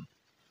Orton.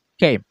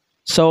 Okay.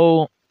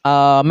 So,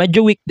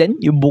 medyo weak din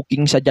yung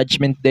booking sa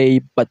Judgment Day.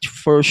 But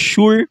for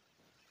sure,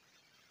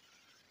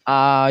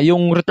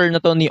 yung return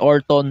na to ni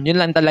Orton, yun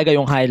lang talaga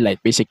yung highlight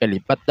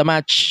basically. But the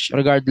match,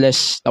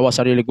 regardless, that was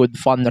a really good,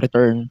 fun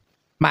return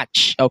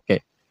match.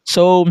 Okay.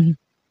 So,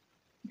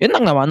 yun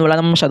lang naman. Wala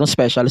naman masyadong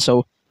special.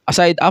 So,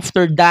 aside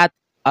after that,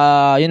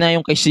 yun na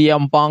yung kay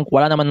CM Punk.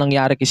 Wala naman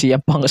nangyari kay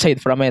CM Punk aside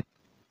from it.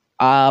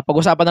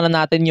 Pag-usapan na lang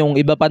natin yung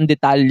iba pang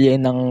detalye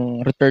ng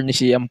return ni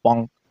CM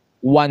Punk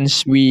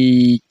once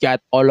we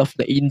get all of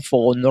the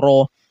info on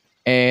Raw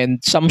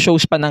and some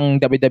shows pa ng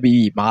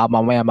WWE.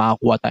 Mamaya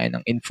makakuha tayo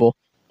ng info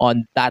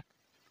on that.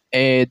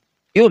 And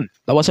yun,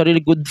 that was a really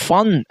good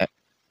fun.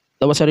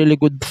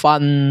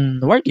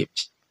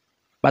 WarGames.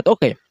 But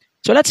okay.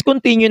 So let's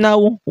continue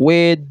now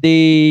with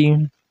the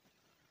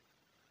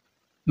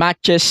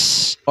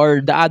matches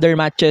or the other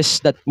matches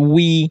that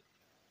we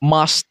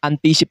must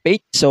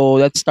anticipate. So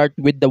let's start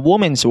with the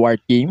women's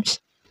WarGames.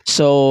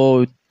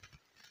 So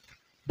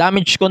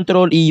Damage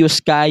Control, Io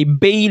Sky,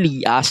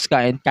 Bayley,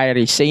 Asuka, and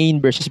Kairi Sane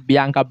versus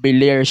Bianca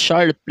Belair,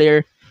 Charlotte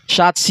Flair,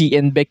 Shotzi,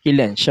 and Becky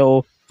Lynch.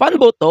 So fun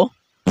vote to.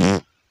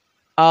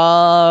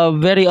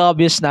 Very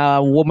obvious na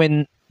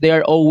women, they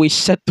are always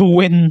set to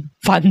win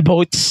fan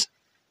votes.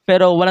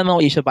 Pero wala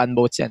namang issue fan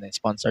votes yan.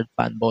 Sponsored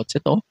fan votes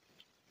ito.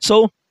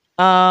 So,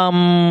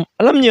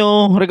 alam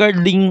nyo,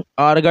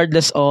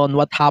 regardless on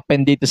what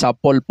happened dito sa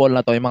poll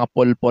na to, yung mga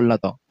poll na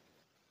to,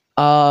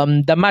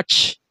 the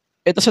match,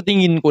 ito sa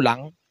tingin ko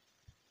lang,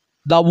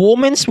 the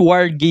women's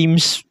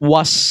WarGames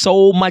was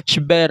so much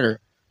better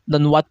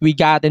than what we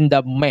got in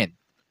the men.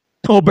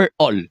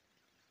 Overall.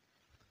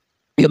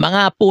 Yung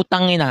mga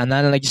putang ina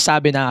na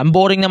nagsasabi na, ang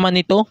boring naman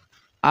ito,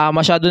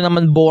 masyado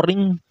naman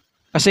boring,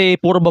 kasi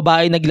puro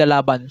babae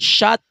naglalaban.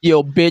 Shut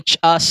your bitch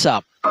ass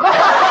up.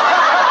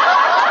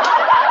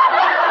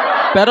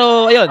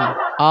 Pero ayun,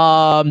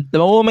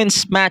 the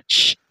women's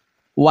match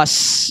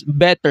was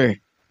better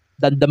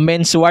than the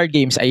men's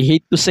WarGames. I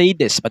hate to say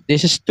this, but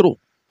this is true.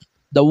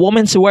 The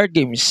women's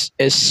WarGames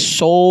is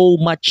so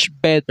much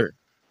better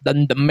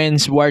than the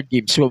men's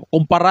WarGames. So,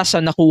 kumpara sa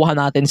nakuha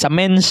natin sa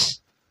men's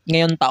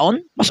ngayon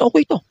taon, mas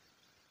okay to.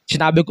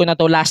 Sinabi ko na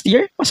to last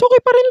year, mas okay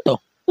pa rin to.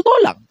 Totoo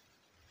lang.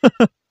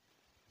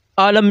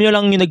 Alam nyo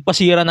lang yung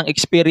nagpasira ng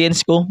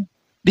experience ko?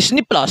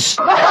 Disney Plus.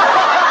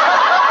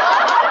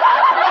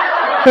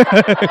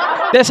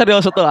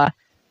 Seryoso to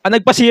Ang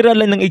nagpasira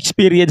lang ng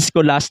experience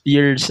ko last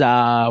year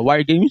sa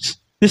WarGames,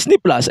 Disney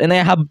Plus, and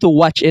I have to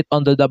watch it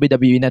on the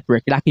WWE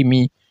Network. Lucky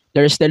me,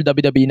 there's still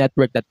WWE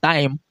Network that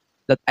time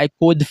that I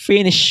could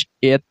finish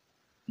it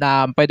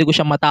na pwede ko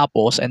siyang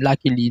matapos, and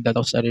luckily, that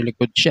was a really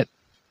good shit.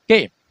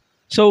 Okay.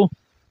 So,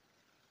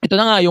 ito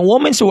na nga, yung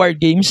women's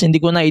WarGames,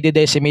 hindi ko na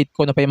i-decimate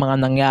ko na pa yung mga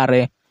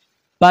nangyari.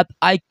 But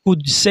I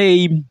could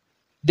say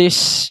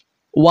this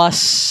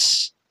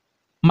was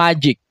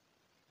magic.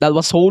 That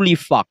was holy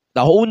fuck.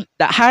 The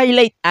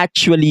highlight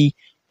actually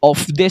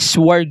of this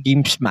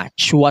WarGames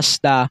match was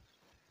the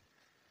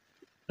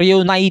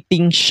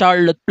reuniting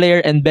Charlotte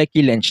Flair and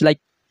Becky Lynch. Like,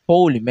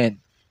 holy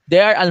man. They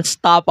are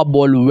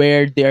unstoppable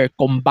where they're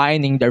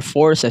combining their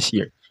forces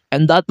here.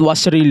 And that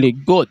was really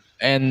good.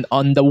 And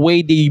on the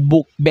way they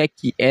booked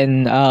Becky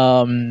and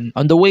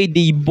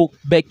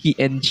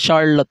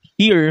Charlotte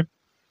here,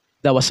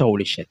 that was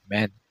holy shit,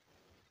 man.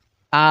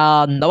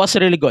 That was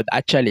really good,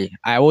 actually.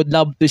 I would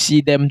love to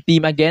see them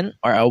team again,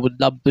 or I would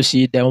love to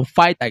see them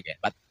fight again.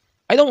 But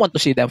I don't want to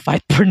see them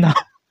fight for now.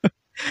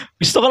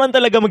 Gusto ko lang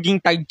talaga maging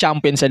tag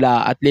champion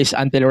sila, at least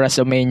until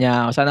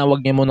WrestleMania. Sana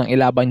wag niyo munang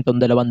ilaban itong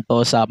dalawang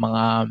to sa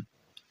mga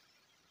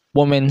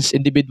women's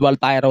individual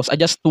titles. I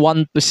just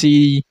want to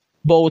see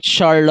both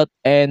Charlotte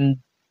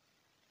and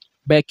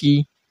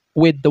Becky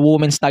with the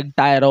women's tag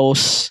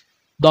titles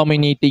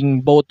dominating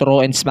both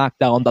Raw and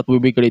SmackDown. That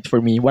would be great for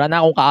me. Wala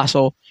na akong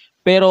kaso.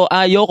 Pero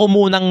ayoko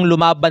munang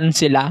lumaban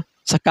sila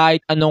sa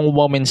kahit anong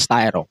women's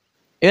title.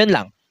 Ayun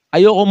lang.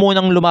 Ayoko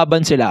munang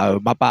lumaban sila.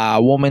 Mapa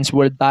women's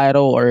world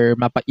title or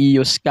mapa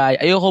Io Sky.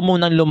 Ayoko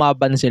munang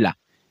lumaban sila.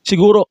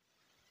 Siguro,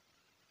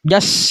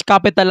 just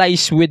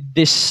capitalize with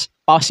this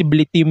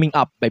possibly teaming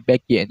up by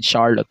Becky and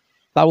Charlotte.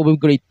 That would be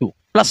great too.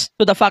 Plus,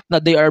 to the fact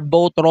that they are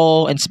both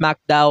Raw and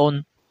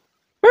SmackDown.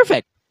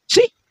 Perfect.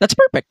 See? That's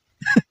perfect.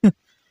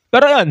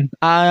 Pero yun,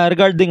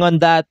 regarding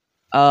on that,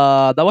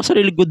 that was a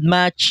really good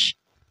match.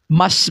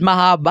 Mas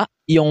mahaba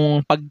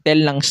yung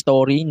pagtell ng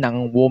story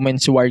ng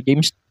women's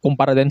WarGames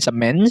kumpara din sa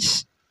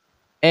men's.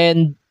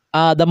 And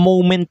the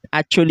moment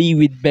actually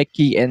with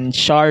Becky and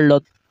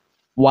Charlotte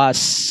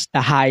was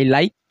the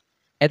highlight.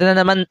 Ito na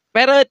naman,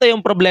 pero ito yung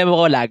problema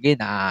ko lagi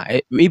na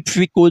if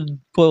we could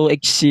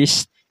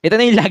coexist, ito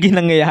na yung lagi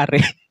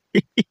nangyayari.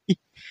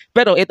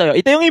 Pero ito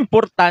yung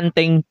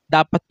importanteng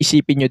dapat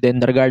isipin nyo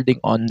din regarding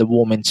on the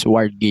Women's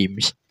War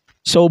Games.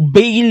 So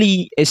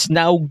Bailey is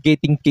now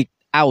getting kicked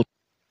out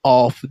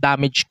of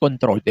Damage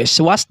Control. This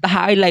was the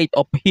highlight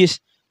of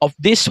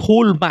this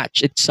whole match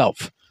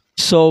itself.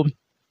 So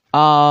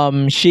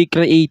she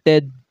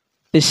created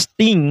this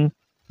thing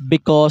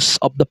because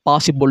of the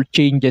possible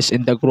changes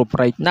in the group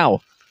right now.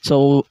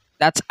 So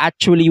that's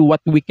actually what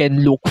we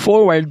can look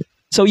forward.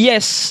 So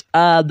yes,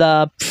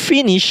 the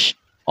finish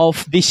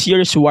of this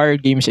year's War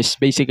Games is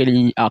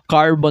basically a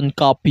carbon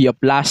copy of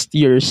last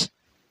year's.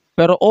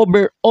 Pero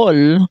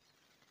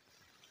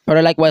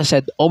like what I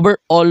said,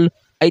 overall,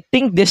 I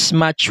think this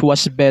match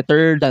was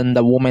better than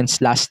the women's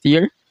last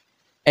year.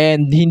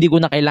 And hindi ko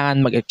na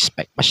kailangan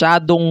mag-expect.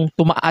 Masyadong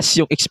tumaas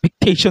yung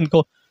expectation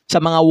ko sa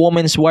mga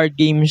women's War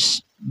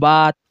Games.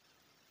 But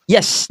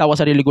yes, that was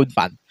a really good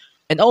fun.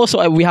 And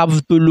also, we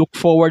have to look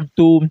forward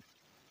to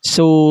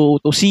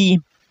see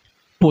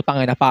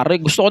putang ina pare.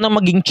 Gusto ko na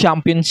maging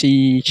champion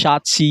si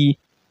Shotzi.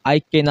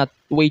 I cannot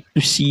wait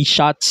to see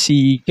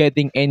Shotzi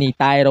getting any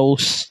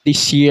titles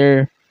this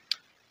year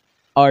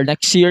or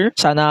next year.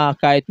 Sana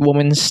kahit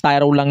women's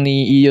title lang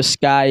ni Io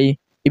Sky,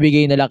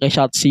 ibigay nila kay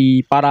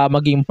Shotzi para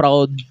maging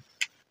proud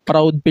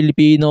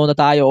Filipino na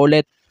tayo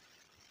ulit.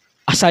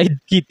 Aside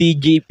kay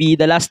TJP,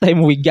 the last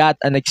time we got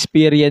an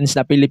experience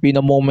na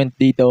Filipino moment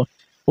dito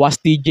was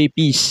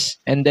TJP's.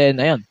 And then,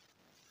 ayun.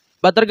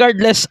 But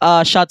regardless,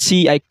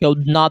 Shotzi, I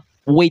could not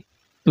wait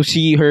to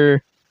see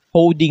her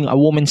holding a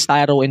women's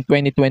title in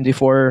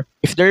 2024.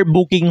 If they're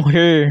booking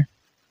her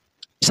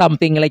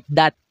something like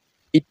that,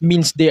 it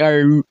means they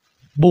are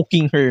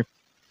booking her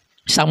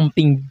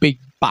something big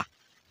pa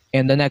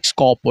in the next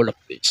couple of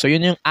days. So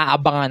yun yung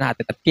aabangan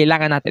natin at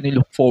kailangan natin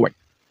i-look forward.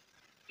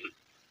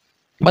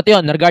 But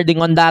yun,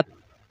 regarding on that,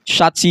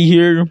 Shotzi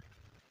here,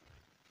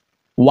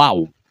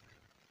 wow.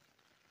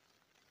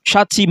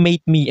 Shotzi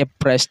made me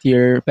impressed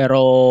here,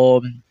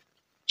 pero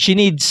she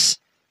needs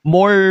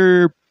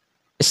more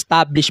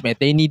establishment.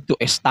 They need to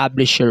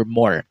establish her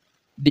more.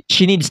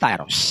 She needs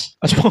titles.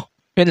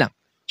 Yun lang.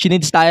 She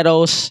needs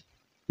titles.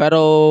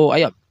 Pero,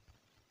 ayun.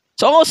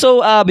 So also,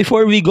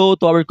 before we go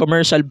to our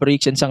commercial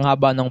breaks and ang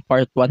haba ng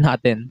part 1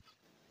 natin,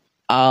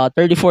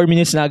 34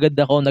 minutes na agad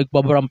ako,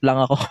 nagpabramp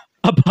lang ako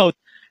about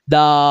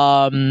the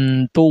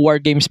 2 War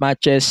Games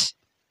matches.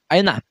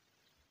 Ayun na.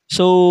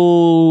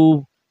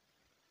 So,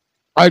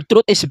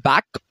 R-Truth is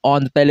back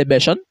on the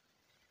television.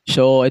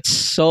 So, it's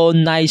so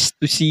nice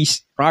to see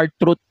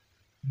R-Truth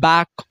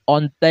back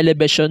on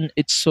television.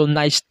 It's so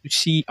nice to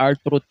see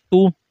R-Truth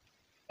 2.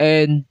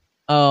 And,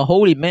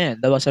 holy man,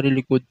 that was a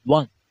really good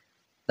one.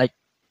 Like,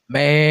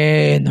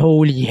 man,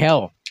 holy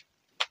hell.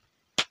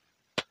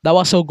 That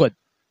was so good.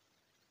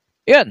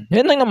 Yun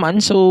lang naman.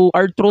 So,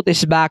 R-Truth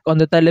is back on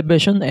the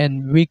television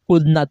and we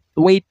could not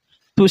wait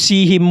to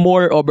see him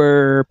more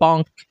over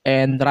Punk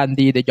and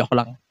Randy. De joke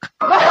lang.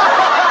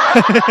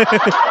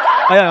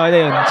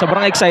 Ayun.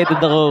 Sobrang excited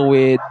ako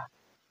with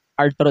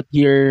R-Truth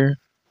here.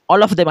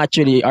 All of them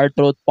actually,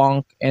 R-Truth,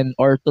 Punk, and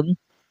Orton.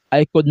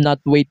 I could not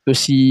wait to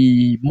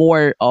see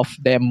more of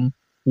them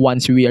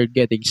once we are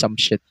getting some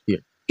shit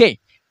here. Okay,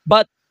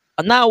 but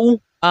now,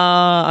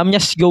 I'm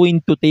just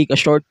going to take a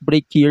short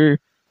break here.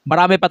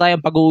 Marami pa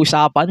tayong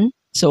pag-uusapan.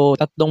 So,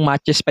 3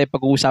 matches pa yung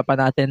pag-uusapan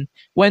natin.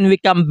 When we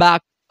come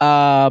back,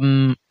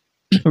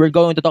 we're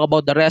going to talk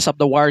about the rest of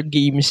the War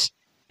Games.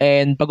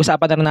 And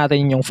pag-usapan na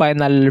natin yung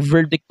final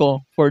verdict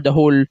ko for the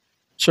whole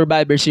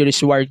Survivor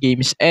Series War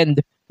Games. And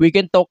we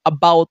can talk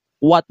about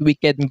what we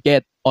can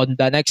get on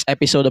the next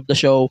episode of the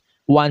show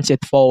once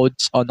it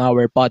folds on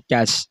our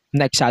podcast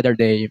next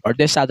Saturday or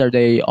this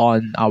Saturday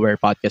on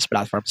our podcast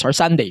platforms or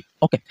Sunday.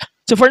 Okay.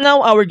 So for now,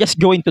 we're just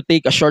going to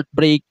take a short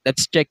break.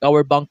 Let's check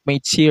our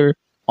bunkmates here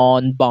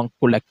on Bunk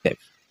Collective.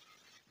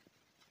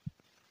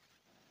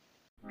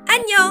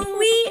 Annyeong,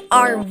 we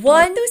are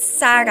One to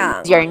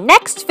Sarang, your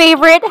next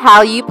favorite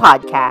Hallyu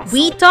podcast.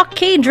 We talk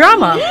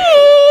K-drama.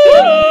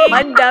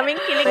 Ang daming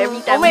kilig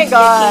every time we hear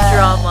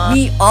K-drama.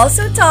 We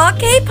also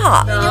talk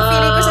K-pop. Yung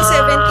feeling ko sa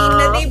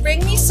 17 na they bring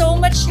me so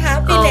much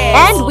happiness.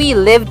 And we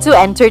live to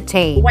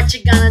entertain. What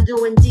you gonna do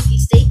when Dicky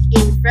steak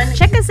in front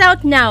of Check us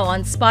out now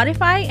on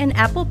Spotify and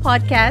Apple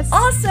Podcasts.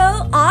 Also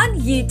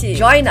on YouTube.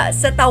 Join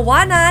us sa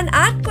tawanan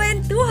at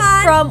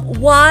kwentuhan from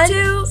One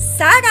to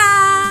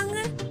Sarang.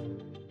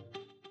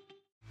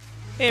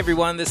 Hey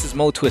everyone, this is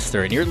Mo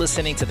Twister, and you're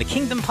listening to the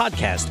Kingdom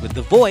Podcast with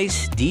the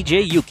voice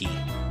DJ Yuki.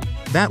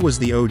 That was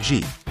the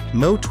OG,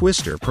 Mo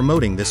Twister,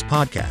 promoting this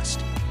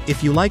podcast. If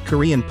you like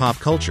Korean pop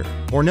culture,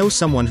 or know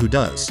someone who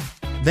does,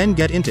 then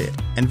get into it,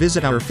 and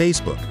visit our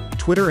Facebook,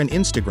 Twitter and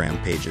Instagram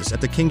pages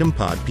at the Kingdom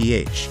Pod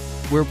PH.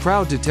 We're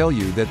proud to tell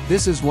you that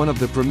this is one of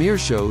the premier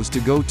shows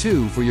to go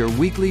to for your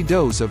weekly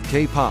dose of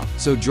K-pop.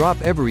 So drop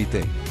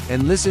everything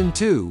and listen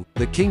to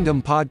the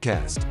Kingdom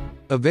Podcast.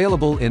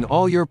 Available in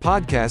all your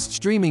podcast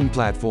streaming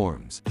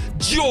platforms.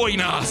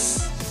 Join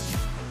us!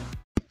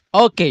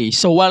 Okay,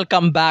 so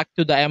welcome back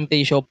to the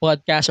MT Show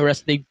podcast or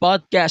Wrestling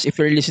Podcast. If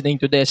you're listening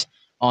to this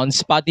on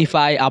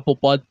Spotify, Apple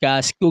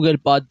Podcasts, Google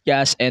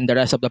Podcasts, and the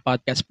rest of the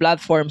podcast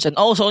platforms, and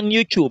also on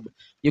YouTube,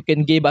 you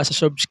can give us a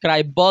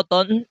subscribe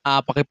button.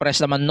 Pakipress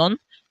naman nun.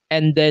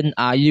 And then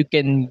you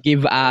can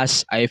give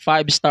us a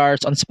 5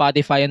 stars on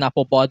Spotify and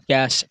Apple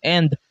Podcasts.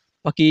 And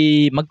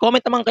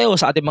mag-comment naman kayo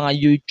sa ating mga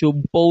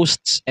YouTube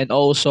posts and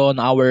also on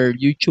our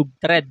YouTube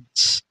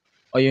threads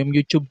o yung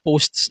YouTube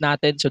posts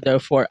natin. So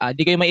therefore,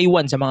 di kayo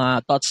maiwan sa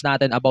mga thoughts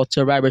natin about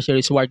Survivor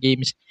Series War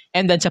Games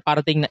and then sa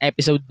parating na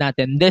episode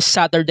natin this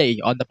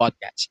Saturday on the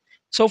podcast.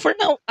 So for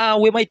now,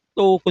 we might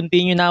to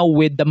continue now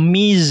with the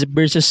Miz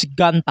versus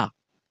Ganta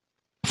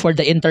for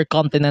the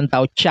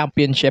Intercontinental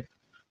Championship.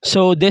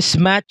 So this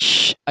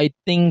match, I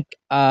think,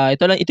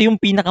 ito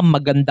yung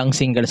pinakamagandang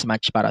singles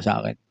match para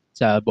sa akin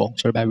sa buong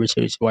Survivor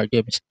Series War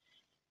Games.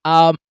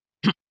 Um,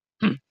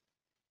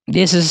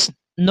 this is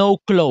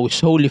no close.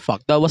 Holy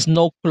fuck. That was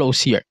no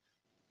close here.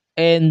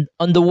 And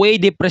on the way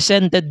they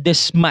presented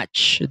this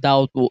match,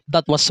 that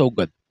was so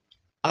good.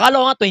 Akala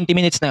ko nga 20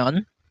 minutes na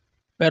yun,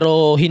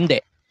 pero hindi.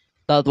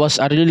 That was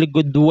a really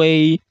good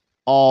way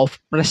of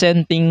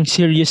presenting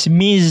serious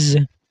Miz.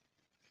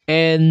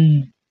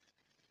 And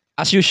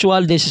as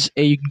usual, this is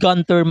a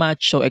Gunter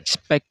match, so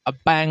expect a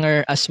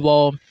banger as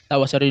well.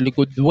 That was a really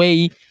good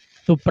way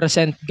to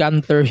present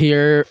Gunter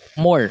here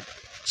more.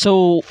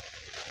 So,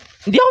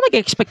 hindi ako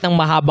nag-expect ng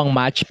mahabang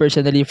match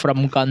personally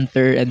from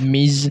Gunter and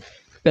Miz.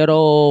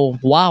 Pero,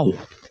 wow.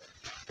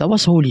 That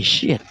was holy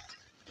shit.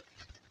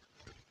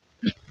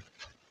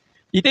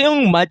 Ito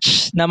yung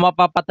match na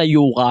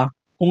mapapatayo ka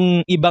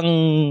kung ibang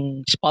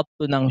spot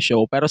to ng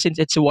show. Pero since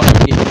it's War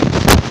Games,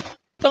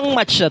 itong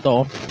match na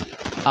to,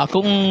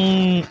 kung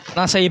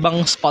nasa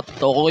ibang spot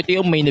to, kung ito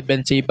yung main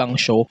event sa ibang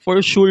show,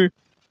 for sure,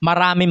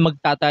 maraming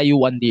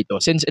magtatayuan dito.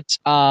 Since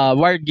it's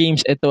War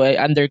Games, ito ay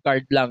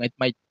undercard lang, it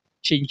might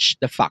change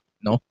the fact,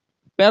 no?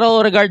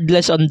 Pero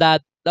regardless on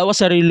that, that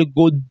was a really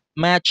good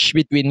match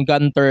between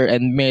Gunter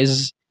and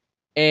Miz.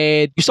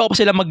 And gusto ko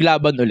pa sila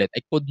maglaban ulit.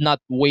 I could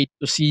not wait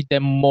to see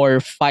them more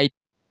fight.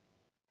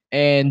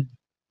 And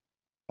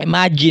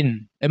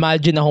imagine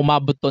na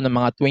humabot to ng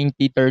mga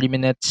 20-30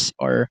 minutes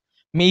or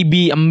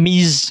maybe a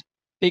Miz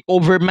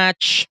takeover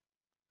match.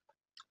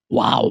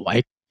 Wow,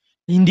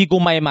 hindi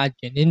ko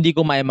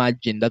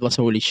ma-imagine. That was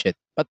holy shit.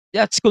 But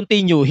let's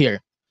continue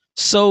here.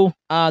 So,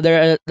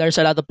 there's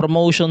a lot of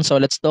promotion. So,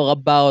 let's talk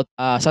about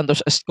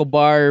Santos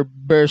Escobar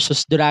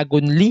versus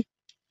Dragon Lee.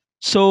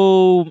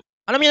 So,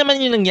 alam niyo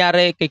naman yung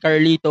nangyari kay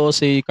Carlito.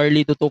 Si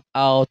Carlito took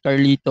out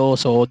Carlito.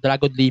 So,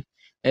 Dragon Lee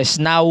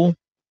is now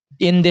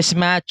in this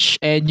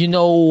match. And you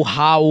know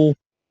how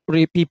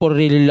people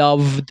really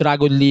love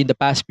Dragon Lee in the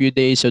past few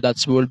days. So, that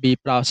will be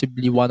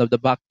possibly one of the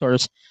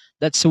factors.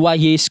 That's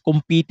why he is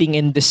competing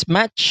in this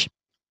match.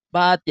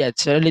 But yeah,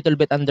 it's a little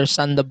bit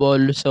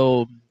understandable.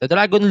 So, the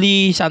Dragon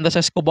Lee Santos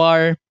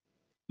Escobar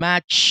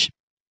match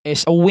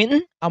is a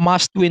win, a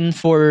must win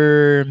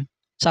for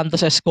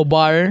Santos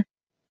Escobar.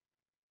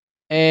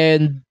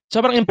 And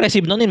sobrang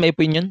impressive nun in my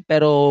opinion.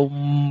 Pero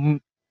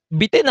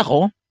bitin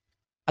ako.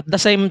 At the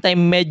same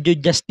time, medyo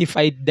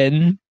justified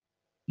din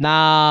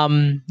na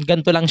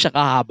ganito lang siya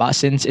kahaba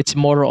since it's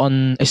more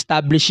on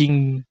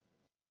establishing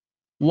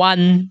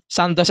one,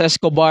 Santos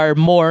Escobar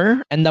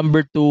more, and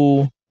number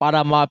two,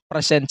 para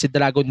ma-present si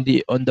Dragon D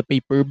on the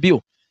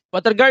pay-per-view.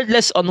 But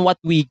regardless on what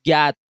we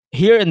got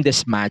here in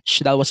this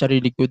match, that was a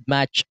really good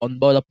match on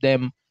both of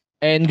them.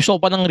 And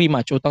gusto ko pa ng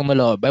rematch, utang na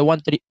loob. I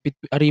want a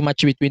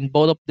rematch between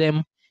both of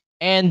them.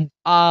 And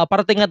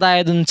parating na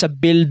tayo dun sa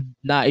build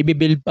na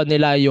ibibuild pa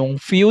nila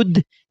yung feud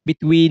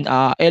between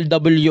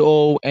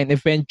LWO and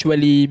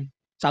eventually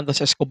Santos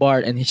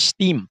Escobar and his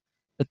team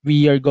that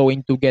we are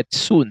going to get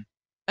soon.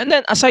 And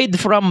then aside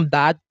from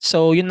that,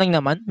 so yun lang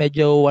naman,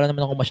 medyo wala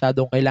naman ako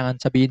masyadong kailangan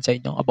sabihin sa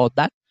inyo about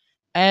that.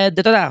 And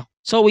ito na.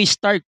 So we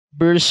start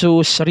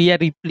versus Rhea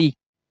Ripley.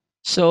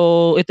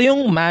 So ito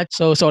yung match.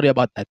 So sorry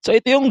about that. So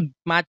ito yung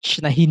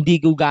match na hindi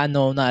ko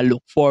gaano na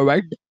look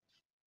forward.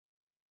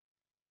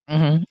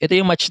 Ito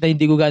yung match na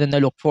hindi ko gaano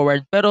na look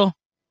forward. Pero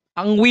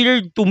ang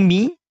weird to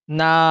me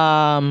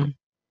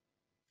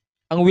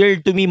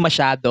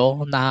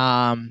masyado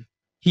na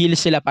heel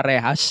sila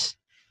parehas.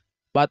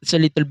 But it's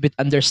a little bit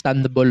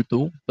understandable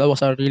too. That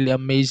was a really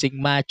amazing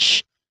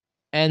match.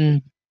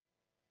 And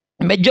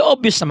medyo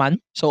obvious naman.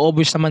 So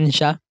obvious naman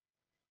siya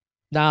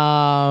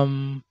na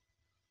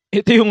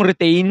ito yung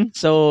retain.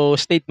 So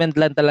statement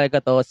lang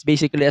talaga to. It's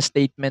basically a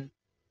statement.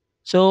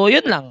 So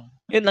yun lang.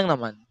 Yun lang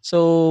naman.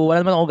 So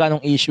wala naman ako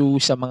ganong issue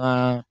sa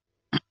mga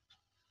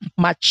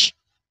match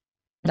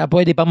na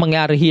pwede pang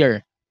mangyari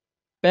here.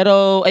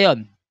 Pero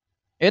ayun.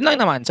 Yun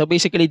lang naman. So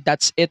basically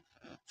that's it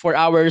for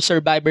our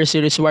Survivor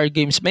Series War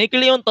Games.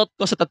 Maikli yung thought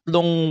ko sa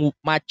tatlong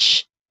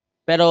match.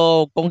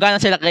 Pero kung gano'n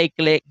sila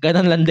kaikli,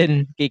 gano'n lang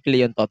din kaikli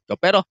yung thought ko.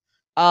 Pero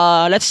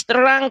let's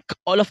rank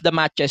all of the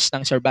matches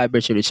ng Survivor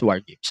Series War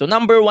Games. So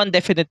number 1,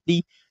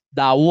 definitely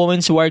the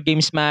Women's War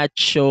Games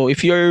match. So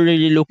if you're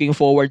really looking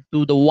forward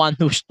to the one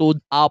who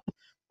stood up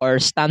or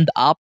stand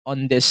up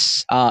on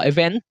this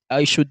event,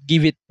 I should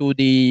give it to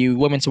the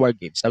women's war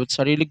games. It's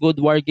a really good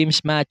war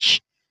games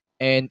match.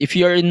 And if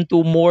you're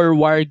into more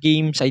war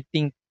games, I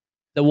think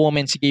the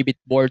women's gave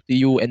it more to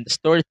you. And the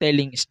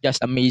storytelling is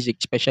just amazing,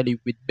 especially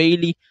with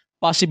Bailey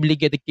possibly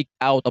getting kicked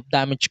out of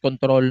damage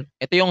control.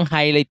 Ito yung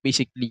highlight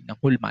basically ng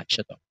whole match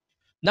na to.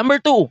 Number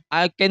 2,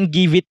 I can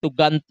give it to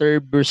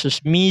Gunter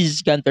versus Miz.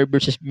 Gunter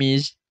versus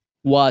Miz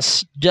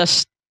was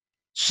just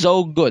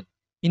so good.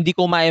 Hindi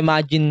ko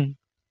ma-imagine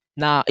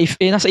na if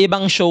nasa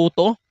ibang show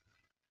to,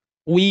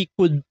 we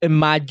could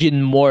imagine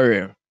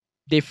more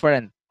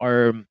different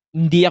or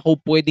hindi ako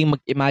pwedeng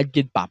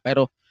mag-imagine pa.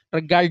 Pero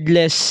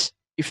regardless,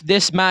 if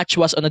this match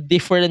was on a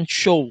different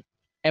show,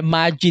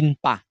 imagine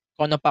pa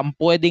kung ano pang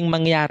pwedeng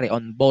mangyari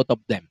on both of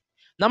them.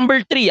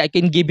 Number 3, I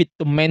can give it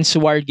to Men's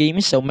War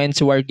Games. So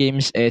Men's War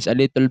Games is a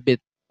little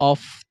bit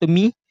off to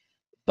me.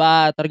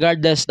 But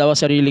regardless, that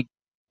was a really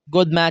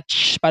good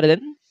match pa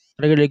din.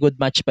 Really good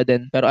match pa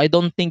din. Pero I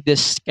don't think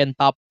this can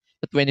top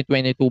the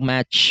 2022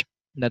 match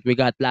that we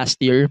got last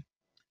year.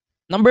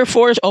 Number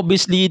 4 is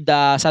obviously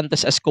the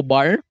Santos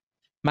Escobar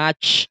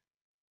match.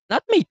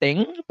 Not my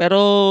thing,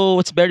 pero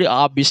it's very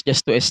obvious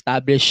just to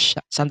establish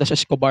Santos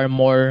Escobar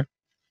more.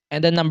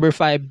 And then number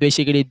 5,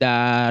 basically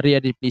the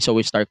Rhea Ripley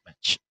Zoe Stark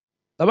match.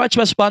 The match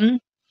was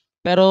fun,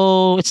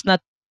 pero it's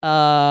not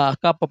a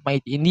cup of my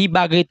tea. Hindi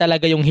bagay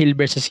talaga yung heel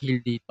versus heel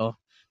dito.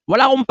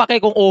 Wala akong pake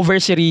kung over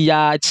si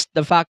Rhea. It's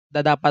the fact na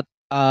dapat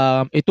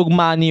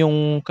itugma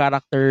yung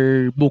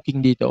character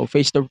booking dito.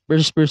 Face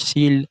versus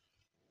heel,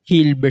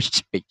 heel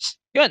versus face.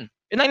 Yun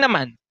lang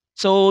naman.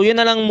 So, yun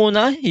na lang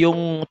muna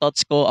yung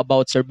thoughts ko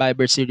about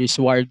Survivor Series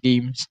War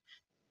Games.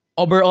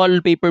 Overall,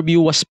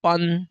 pay-per-view was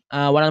fun.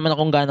 Wala naman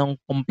akong ganong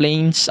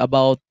complaints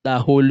about the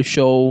whole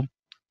show.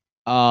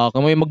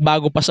 Kung may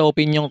magbago pa sa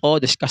opinion ko,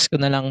 discuss ko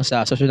na lang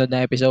sa susunod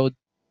na episode.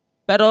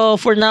 Pero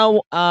for now,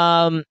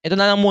 ito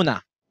na lang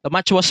muna. The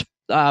match was,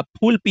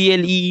 full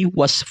PLE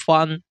was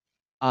fun.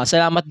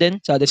 Salamat din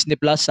sa Disney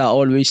Plus sa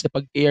always na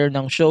pag-air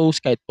ng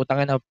shows kahit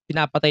putang na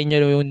pinapatay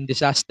nyo yung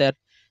disaster.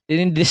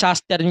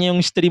 Disaster niya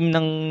yung stream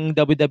ng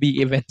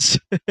WWE events.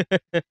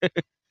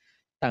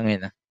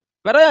 Tangina.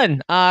 Pero yun,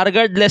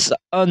 regardless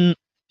on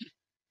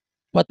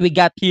what we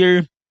got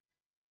here,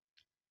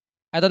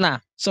 ito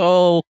na.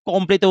 So,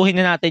 kukumpletuhin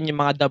na natin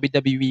yung mga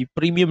WWE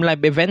Premium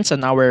Live events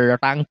on our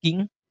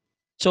ranking.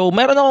 So,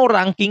 meron akong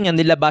ranking na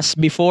nilabas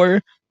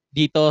before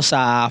dito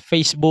sa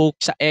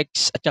Facebook, sa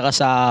X, at saka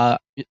sa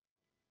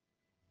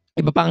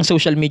iba pang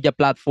social media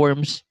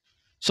platforms.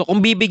 So,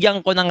 kung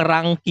bibigyan ko ng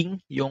ranking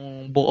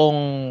yung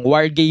buong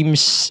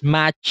WarGames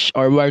match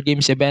or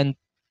WarGames event,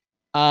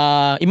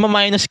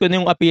 ima-minus ko na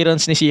yung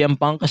appearance ni CM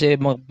Punk kasi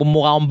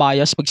bumukha akong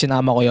bias pag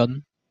sinama ko yon.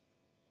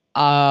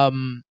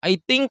 I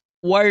think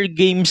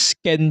WarGames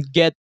can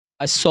get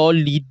a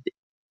solid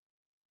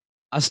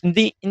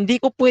hindi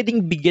ko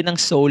pwedeng bigyan ng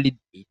solid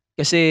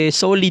 8 kasi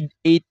solid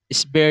 8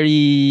 is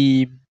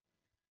very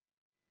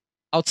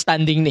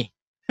outstanding ni.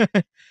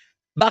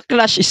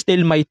 Backlash is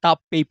still my top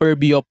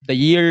pay-per-view of the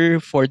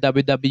year for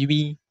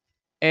WWE.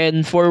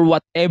 And for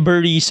whatever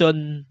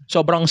reason,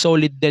 sobrang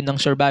solid din ng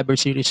Survivor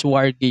Series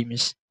War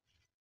Games.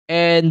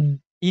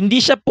 And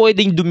hindi siya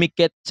pwedeng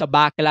dumikit sa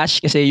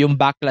Backlash kasi yung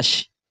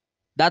Backlash,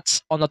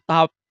 that's on a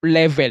top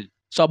level.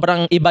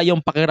 Sobrang iba yung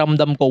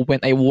pakiramdam ko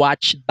when I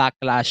watch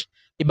Backlash.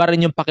 Iba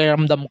rin yung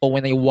pakiramdam ko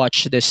when I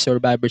watch the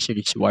Survivor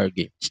Series War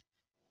Games.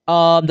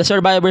 The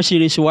Survivor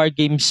Series War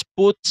Games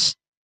puts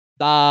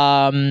the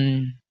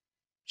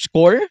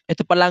score.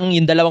 Ito pa lang,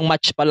 yung dalawang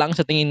match pa lang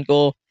sa tingin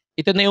ko,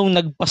 ito na yung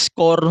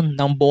nagpa-score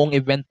ng buong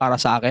event para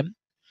sa akin.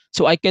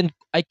 So I can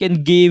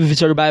give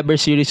Survivor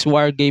Series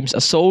War Games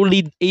a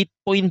solid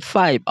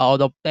 8.5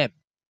 out of 10.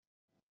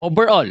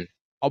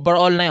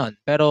 Overall na yon.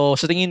 Pero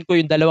sa tingin ko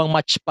yung dalawang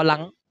match pa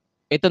lang,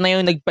 ito na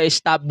yung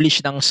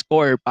nagpa-establish ng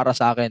score para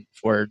sa akin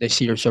for this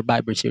year's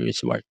Survivor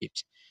Series War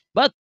Games.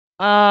 But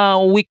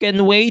we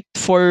can wait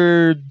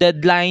for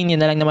deadline. Yun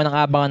na lang naman ang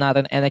abangan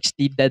natin,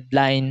 NXT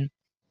deadline.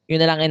 Yun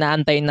na lang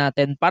inaantay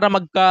natin para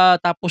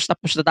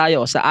magkatapos-tapos na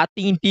tayo sa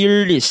ating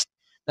tier list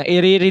na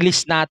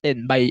i-release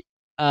natin by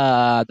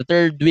the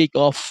third week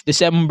of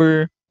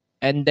December,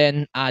 and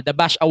then the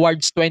Bash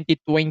Awards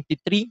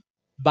 2023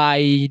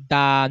 by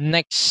the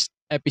next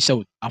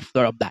episode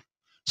after of that.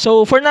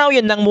 So for now,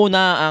 yan lang muna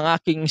ang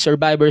aking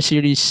Survivor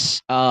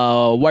Series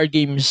War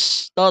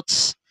Games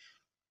thoughts.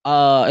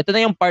 Ito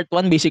na yung part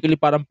 1. Basically,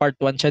 parang part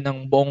 1 siya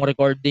ng buong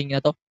recording na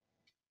to.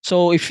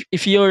 So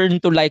if you're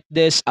into like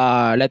this,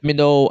 let me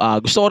know.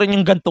 Gusto ko rin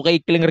yung ganito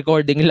kaikling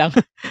recording lang.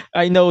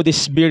 I know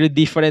this is very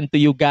different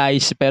to you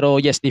guys, pero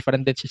yes,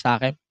 different din siya sa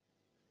akin.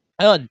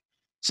 Ayun.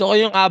 So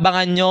yung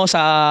abangan nyo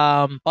sa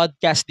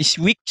podcast this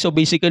week. So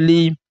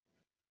basically,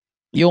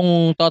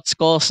 yung thoughts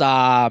ko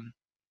sa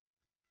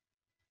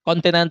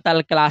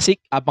Continental Classic,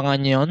 abangan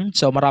nyo yun.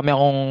 So marami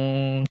akong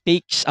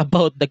takes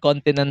about the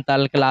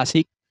Continental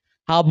Classic.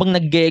 Habang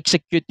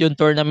nag-execute yung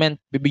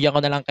tournament, bibigyan ko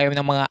na lang kayo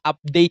ng mga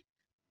update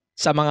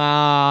sa mga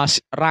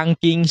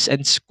rankings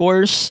and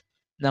scores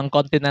ng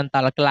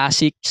Continental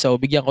Classic. So,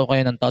 bigyan ko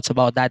kayo ng thoughts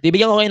about that.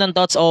 Bibigyan ko kayo ng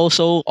thoughts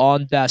also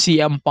on the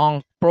CM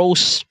Punk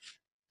post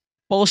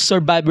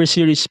Survivor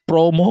Series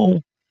promo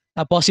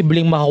na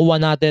possibling makuha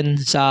natin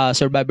sa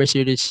Survivor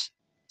Series,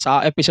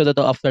 sa episode na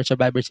to after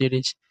Survivor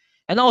Series.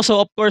 And also,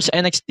 of course,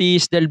 NXT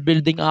is still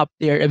building up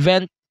their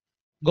event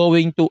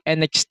going to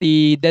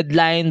NXT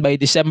Deadline by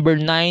December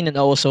 9, and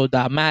also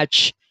the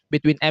match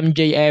between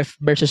MJF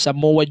versus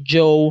Samoa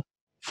Joe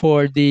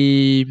for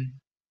the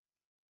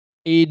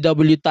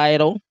AEW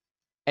title.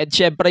 And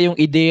syempre yung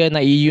ideya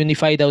na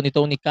i-unify daw ni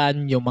Tony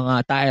Khan yung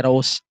mga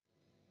titles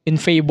in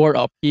favor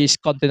of his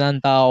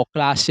Continental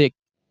Classic.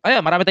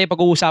 Ayan, marami tayong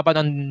pag-uusapan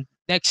on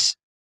next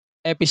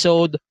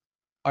episode,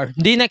 or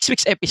hindi next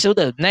week's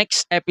episode,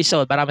 next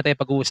episode. Marami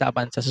tayong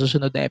pag-uusapan sa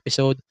susunod na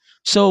episode.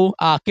 So,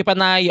 keep an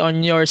eye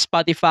on your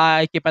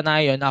Spotify, keep an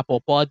eye on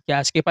Apple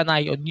Podcast, keep an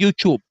eye on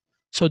YouTube.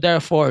 So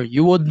therefore,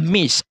 you would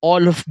miss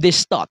all of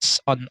these thoughts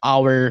on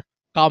our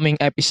coming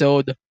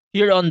episode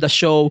here on the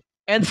show.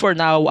 And for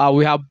now,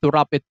 we have to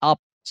wrap it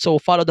up. So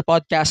follow the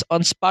podcast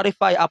on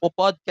Spotify, Apple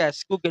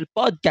Podcasts, Google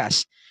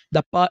Podcasts,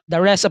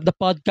 the rest of the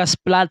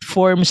podcast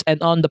platforms, and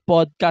on the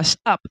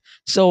podcast app.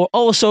 So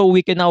also,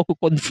 we can now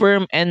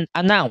confirm and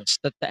announce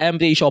that the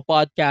MD Show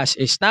podcast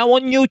is now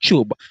on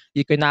YouTube.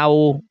 You can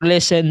now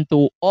listen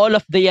to all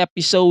of the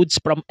episodes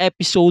from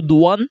episode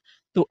 1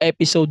 to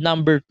episode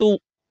number 2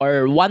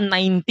 or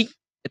 190.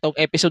 Itong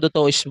episode na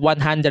to is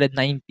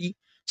 190.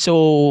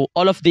 So,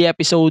 all of the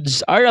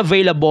episodes are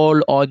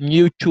available on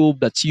YouTube.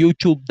 That's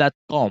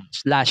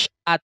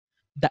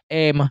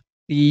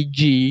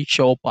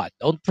youtube.com/@the-MTG-showpod.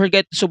 Don't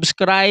forget to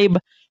subscribe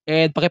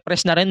and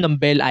pakipress na rin ng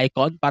bell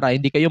icon para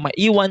hindi kayo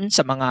maiwan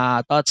sa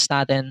mga thoughts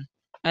natin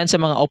and sa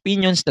mga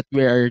opinions that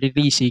we are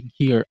releasing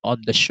here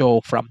on the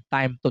show from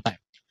time to time.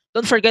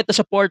 Don't forget to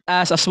support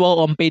us as well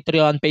on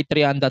Patreon,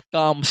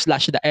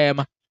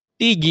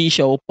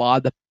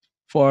 patreon.com/the-MTG-showpod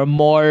for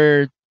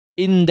more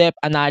in-depth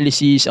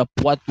analysis of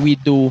what we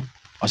do.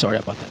 Oh, sorry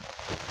about that.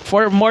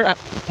 For more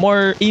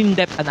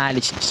in-depth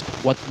analysis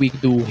of what we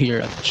do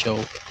here on the show.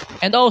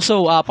 And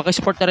also,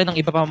 pakisupport na rin ng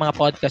iba pang mga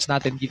podcast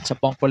natin dito sa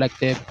Bunk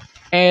Collective.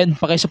 And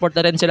pakisupport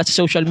na rin sila sa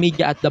social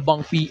media at The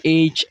Bunk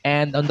PH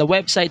and on the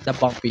website,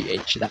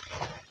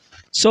 thebunkph.com.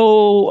 So,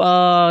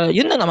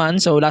 yun na naman.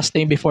 So, last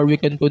thing before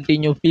we can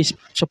continue, please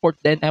support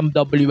then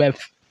MWF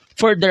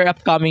for their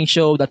upcoming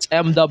show. That's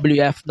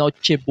MWF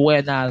Noche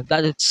Buena.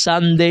 That is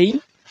Sunday.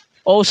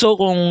 Also,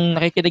 kung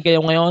nakikinig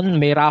kayo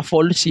ngayon, may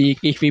raffle si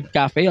Kayfabe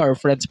Cafe, our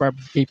friends from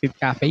Kayfabe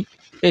Cafe,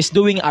 is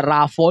doing a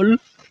raffle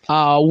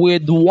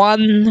with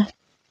one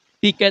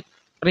ticket,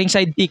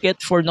 ringside ticket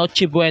for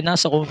Noche Buena.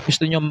 So, kung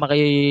gusto nyo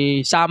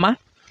makisama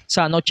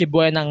sa Noche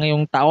Buena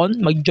ngayong taon,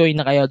 mag-join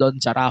na kayo doon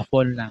sa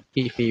raffle ng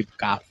Kayfabe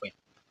Cafe.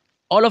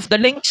 All of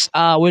the links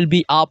will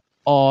be up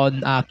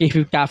on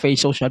Kayfabe Cafe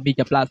social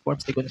media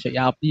platforms. Hindi ko na siya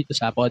i-up dito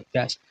sa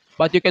podcast.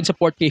 But you can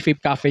support Kayfabe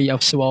Cafe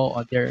as well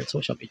on their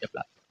social media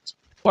platforms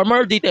for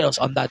more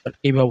details on that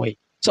giveaway.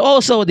 So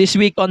also, this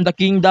week on The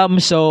Kingdom,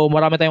 so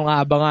marami tayong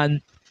aabangan,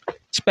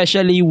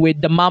 especially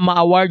with the Mama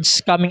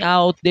Awards coming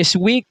out this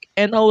week,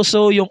 and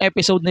also yung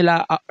episode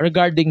nila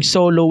regarding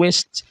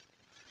soloists.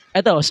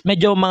 Ito,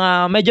 medyo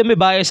may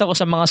bias ako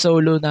sa mga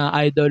solo na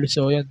idol.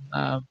 So yun,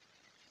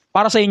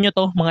 para sa inyo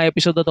to, mga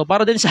episode na to.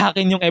 Para din sa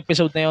akin yung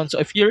episode na yun. So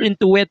if you're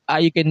into it,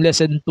 you can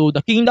listen to The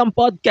Kingdom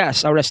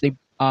Podcast, a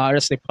wrestling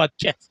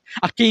podcast,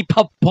 a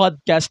K-pop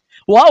podcast.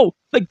 Wow!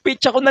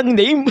 Nag-pitch ako ng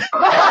name.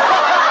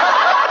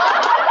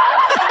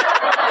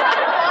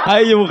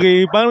 Ay,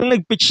 okay. Parang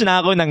nag-pitch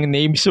na ako ng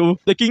name. So,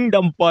 The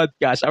Kingdom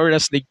Podcast, a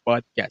wrestling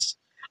podcast.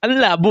 Ang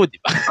labo, di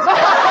ba?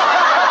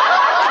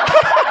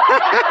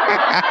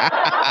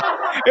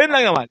 Yun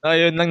lang naman.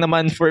 Yun lang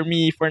naman for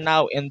me for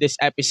now in this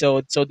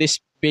episode. So, this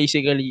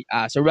basically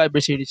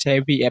Survivor Series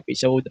heavy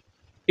episode.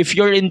 If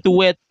you're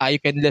into it, you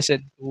can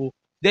listen to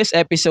this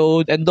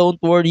episode. And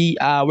don't worry,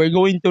 we're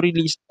going to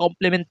release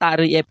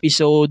complimentary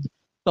episode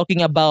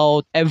talking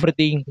about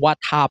everything, what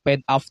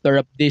happened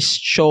after this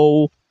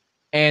show,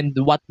 and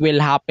what will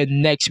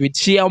happen next with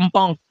CM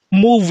Punk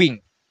moving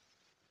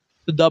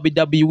to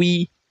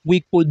WWE.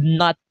 We could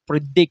not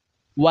predict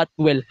what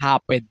will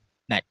happen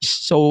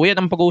next. So, yan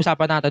ang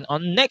pag-uusapan natin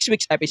on next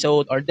week's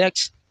episode or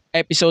next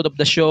episode of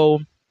the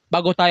show.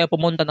 Bago tayo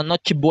pumunta ng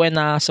Noche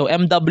Buena, so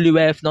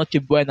MWF Noche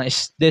Buena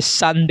is this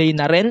Sunday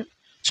na rin.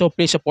 So,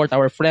 please support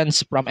our friends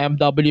from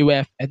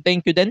MWF. And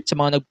thank you din sa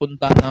mga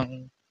nagpunta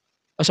ng...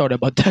 Oh, sorry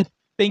about that.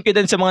 Thank you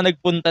din sa mga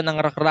nagpunta ng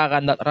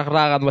Rakrakan. That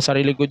Rakrakan was a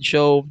really good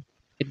show.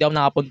 Hindi ako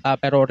nakapunta,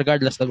 pero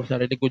regardless, that was a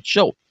really good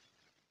show.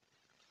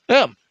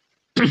 Yun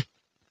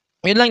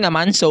lang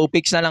naman. So,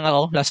 picks na lang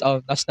ako. Last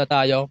na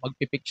tayo.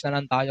 Magpipicks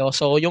na lang tayo.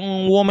 So,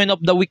 yung Woman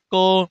of the Week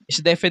ko is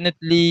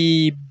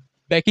definitely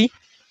Becky.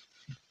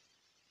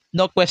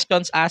 No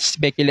questions asked.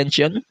 Becky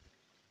Lynch yun.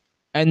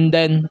 And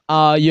then,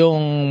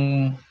 yung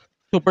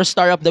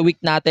Superstar of the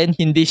Week natin,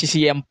 hindi si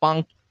CM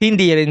Punk,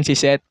 hindi rin si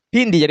Seth,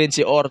 hindi rin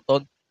si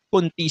Orton,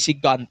 kundi si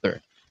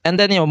Gunter. And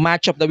then, yung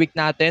match of the week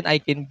natin, I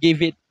can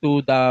give it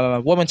to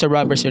the Women's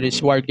Survivor Series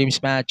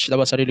WarGames match.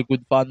 That was a really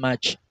good fun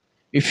match.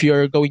 if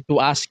you're going to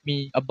ask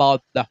me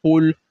about the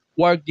whole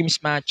War Games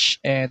match.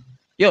 And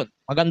yun,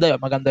 maganda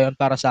yun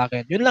para sa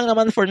akin. Yun lang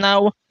naman for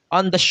now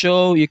on the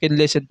show. You can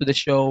listen to the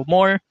show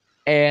more.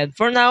 And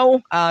for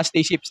now,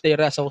 stay safe, stay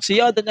rest. So see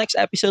you on the next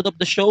episode of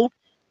the show.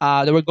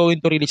 We're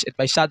going to release it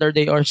by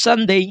Saturday or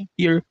Sunday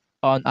here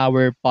on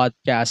our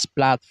podcast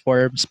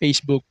platforms,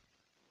 Facebook,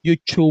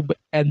 YouTube,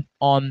 and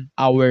on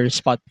our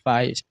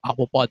Spotify,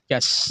 Apple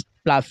Podcast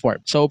platform.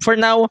 So for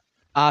now,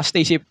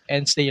 stay safe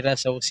and stay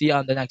rest. So see you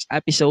on the next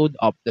episode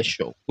of the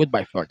show.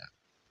 Goodbye for now.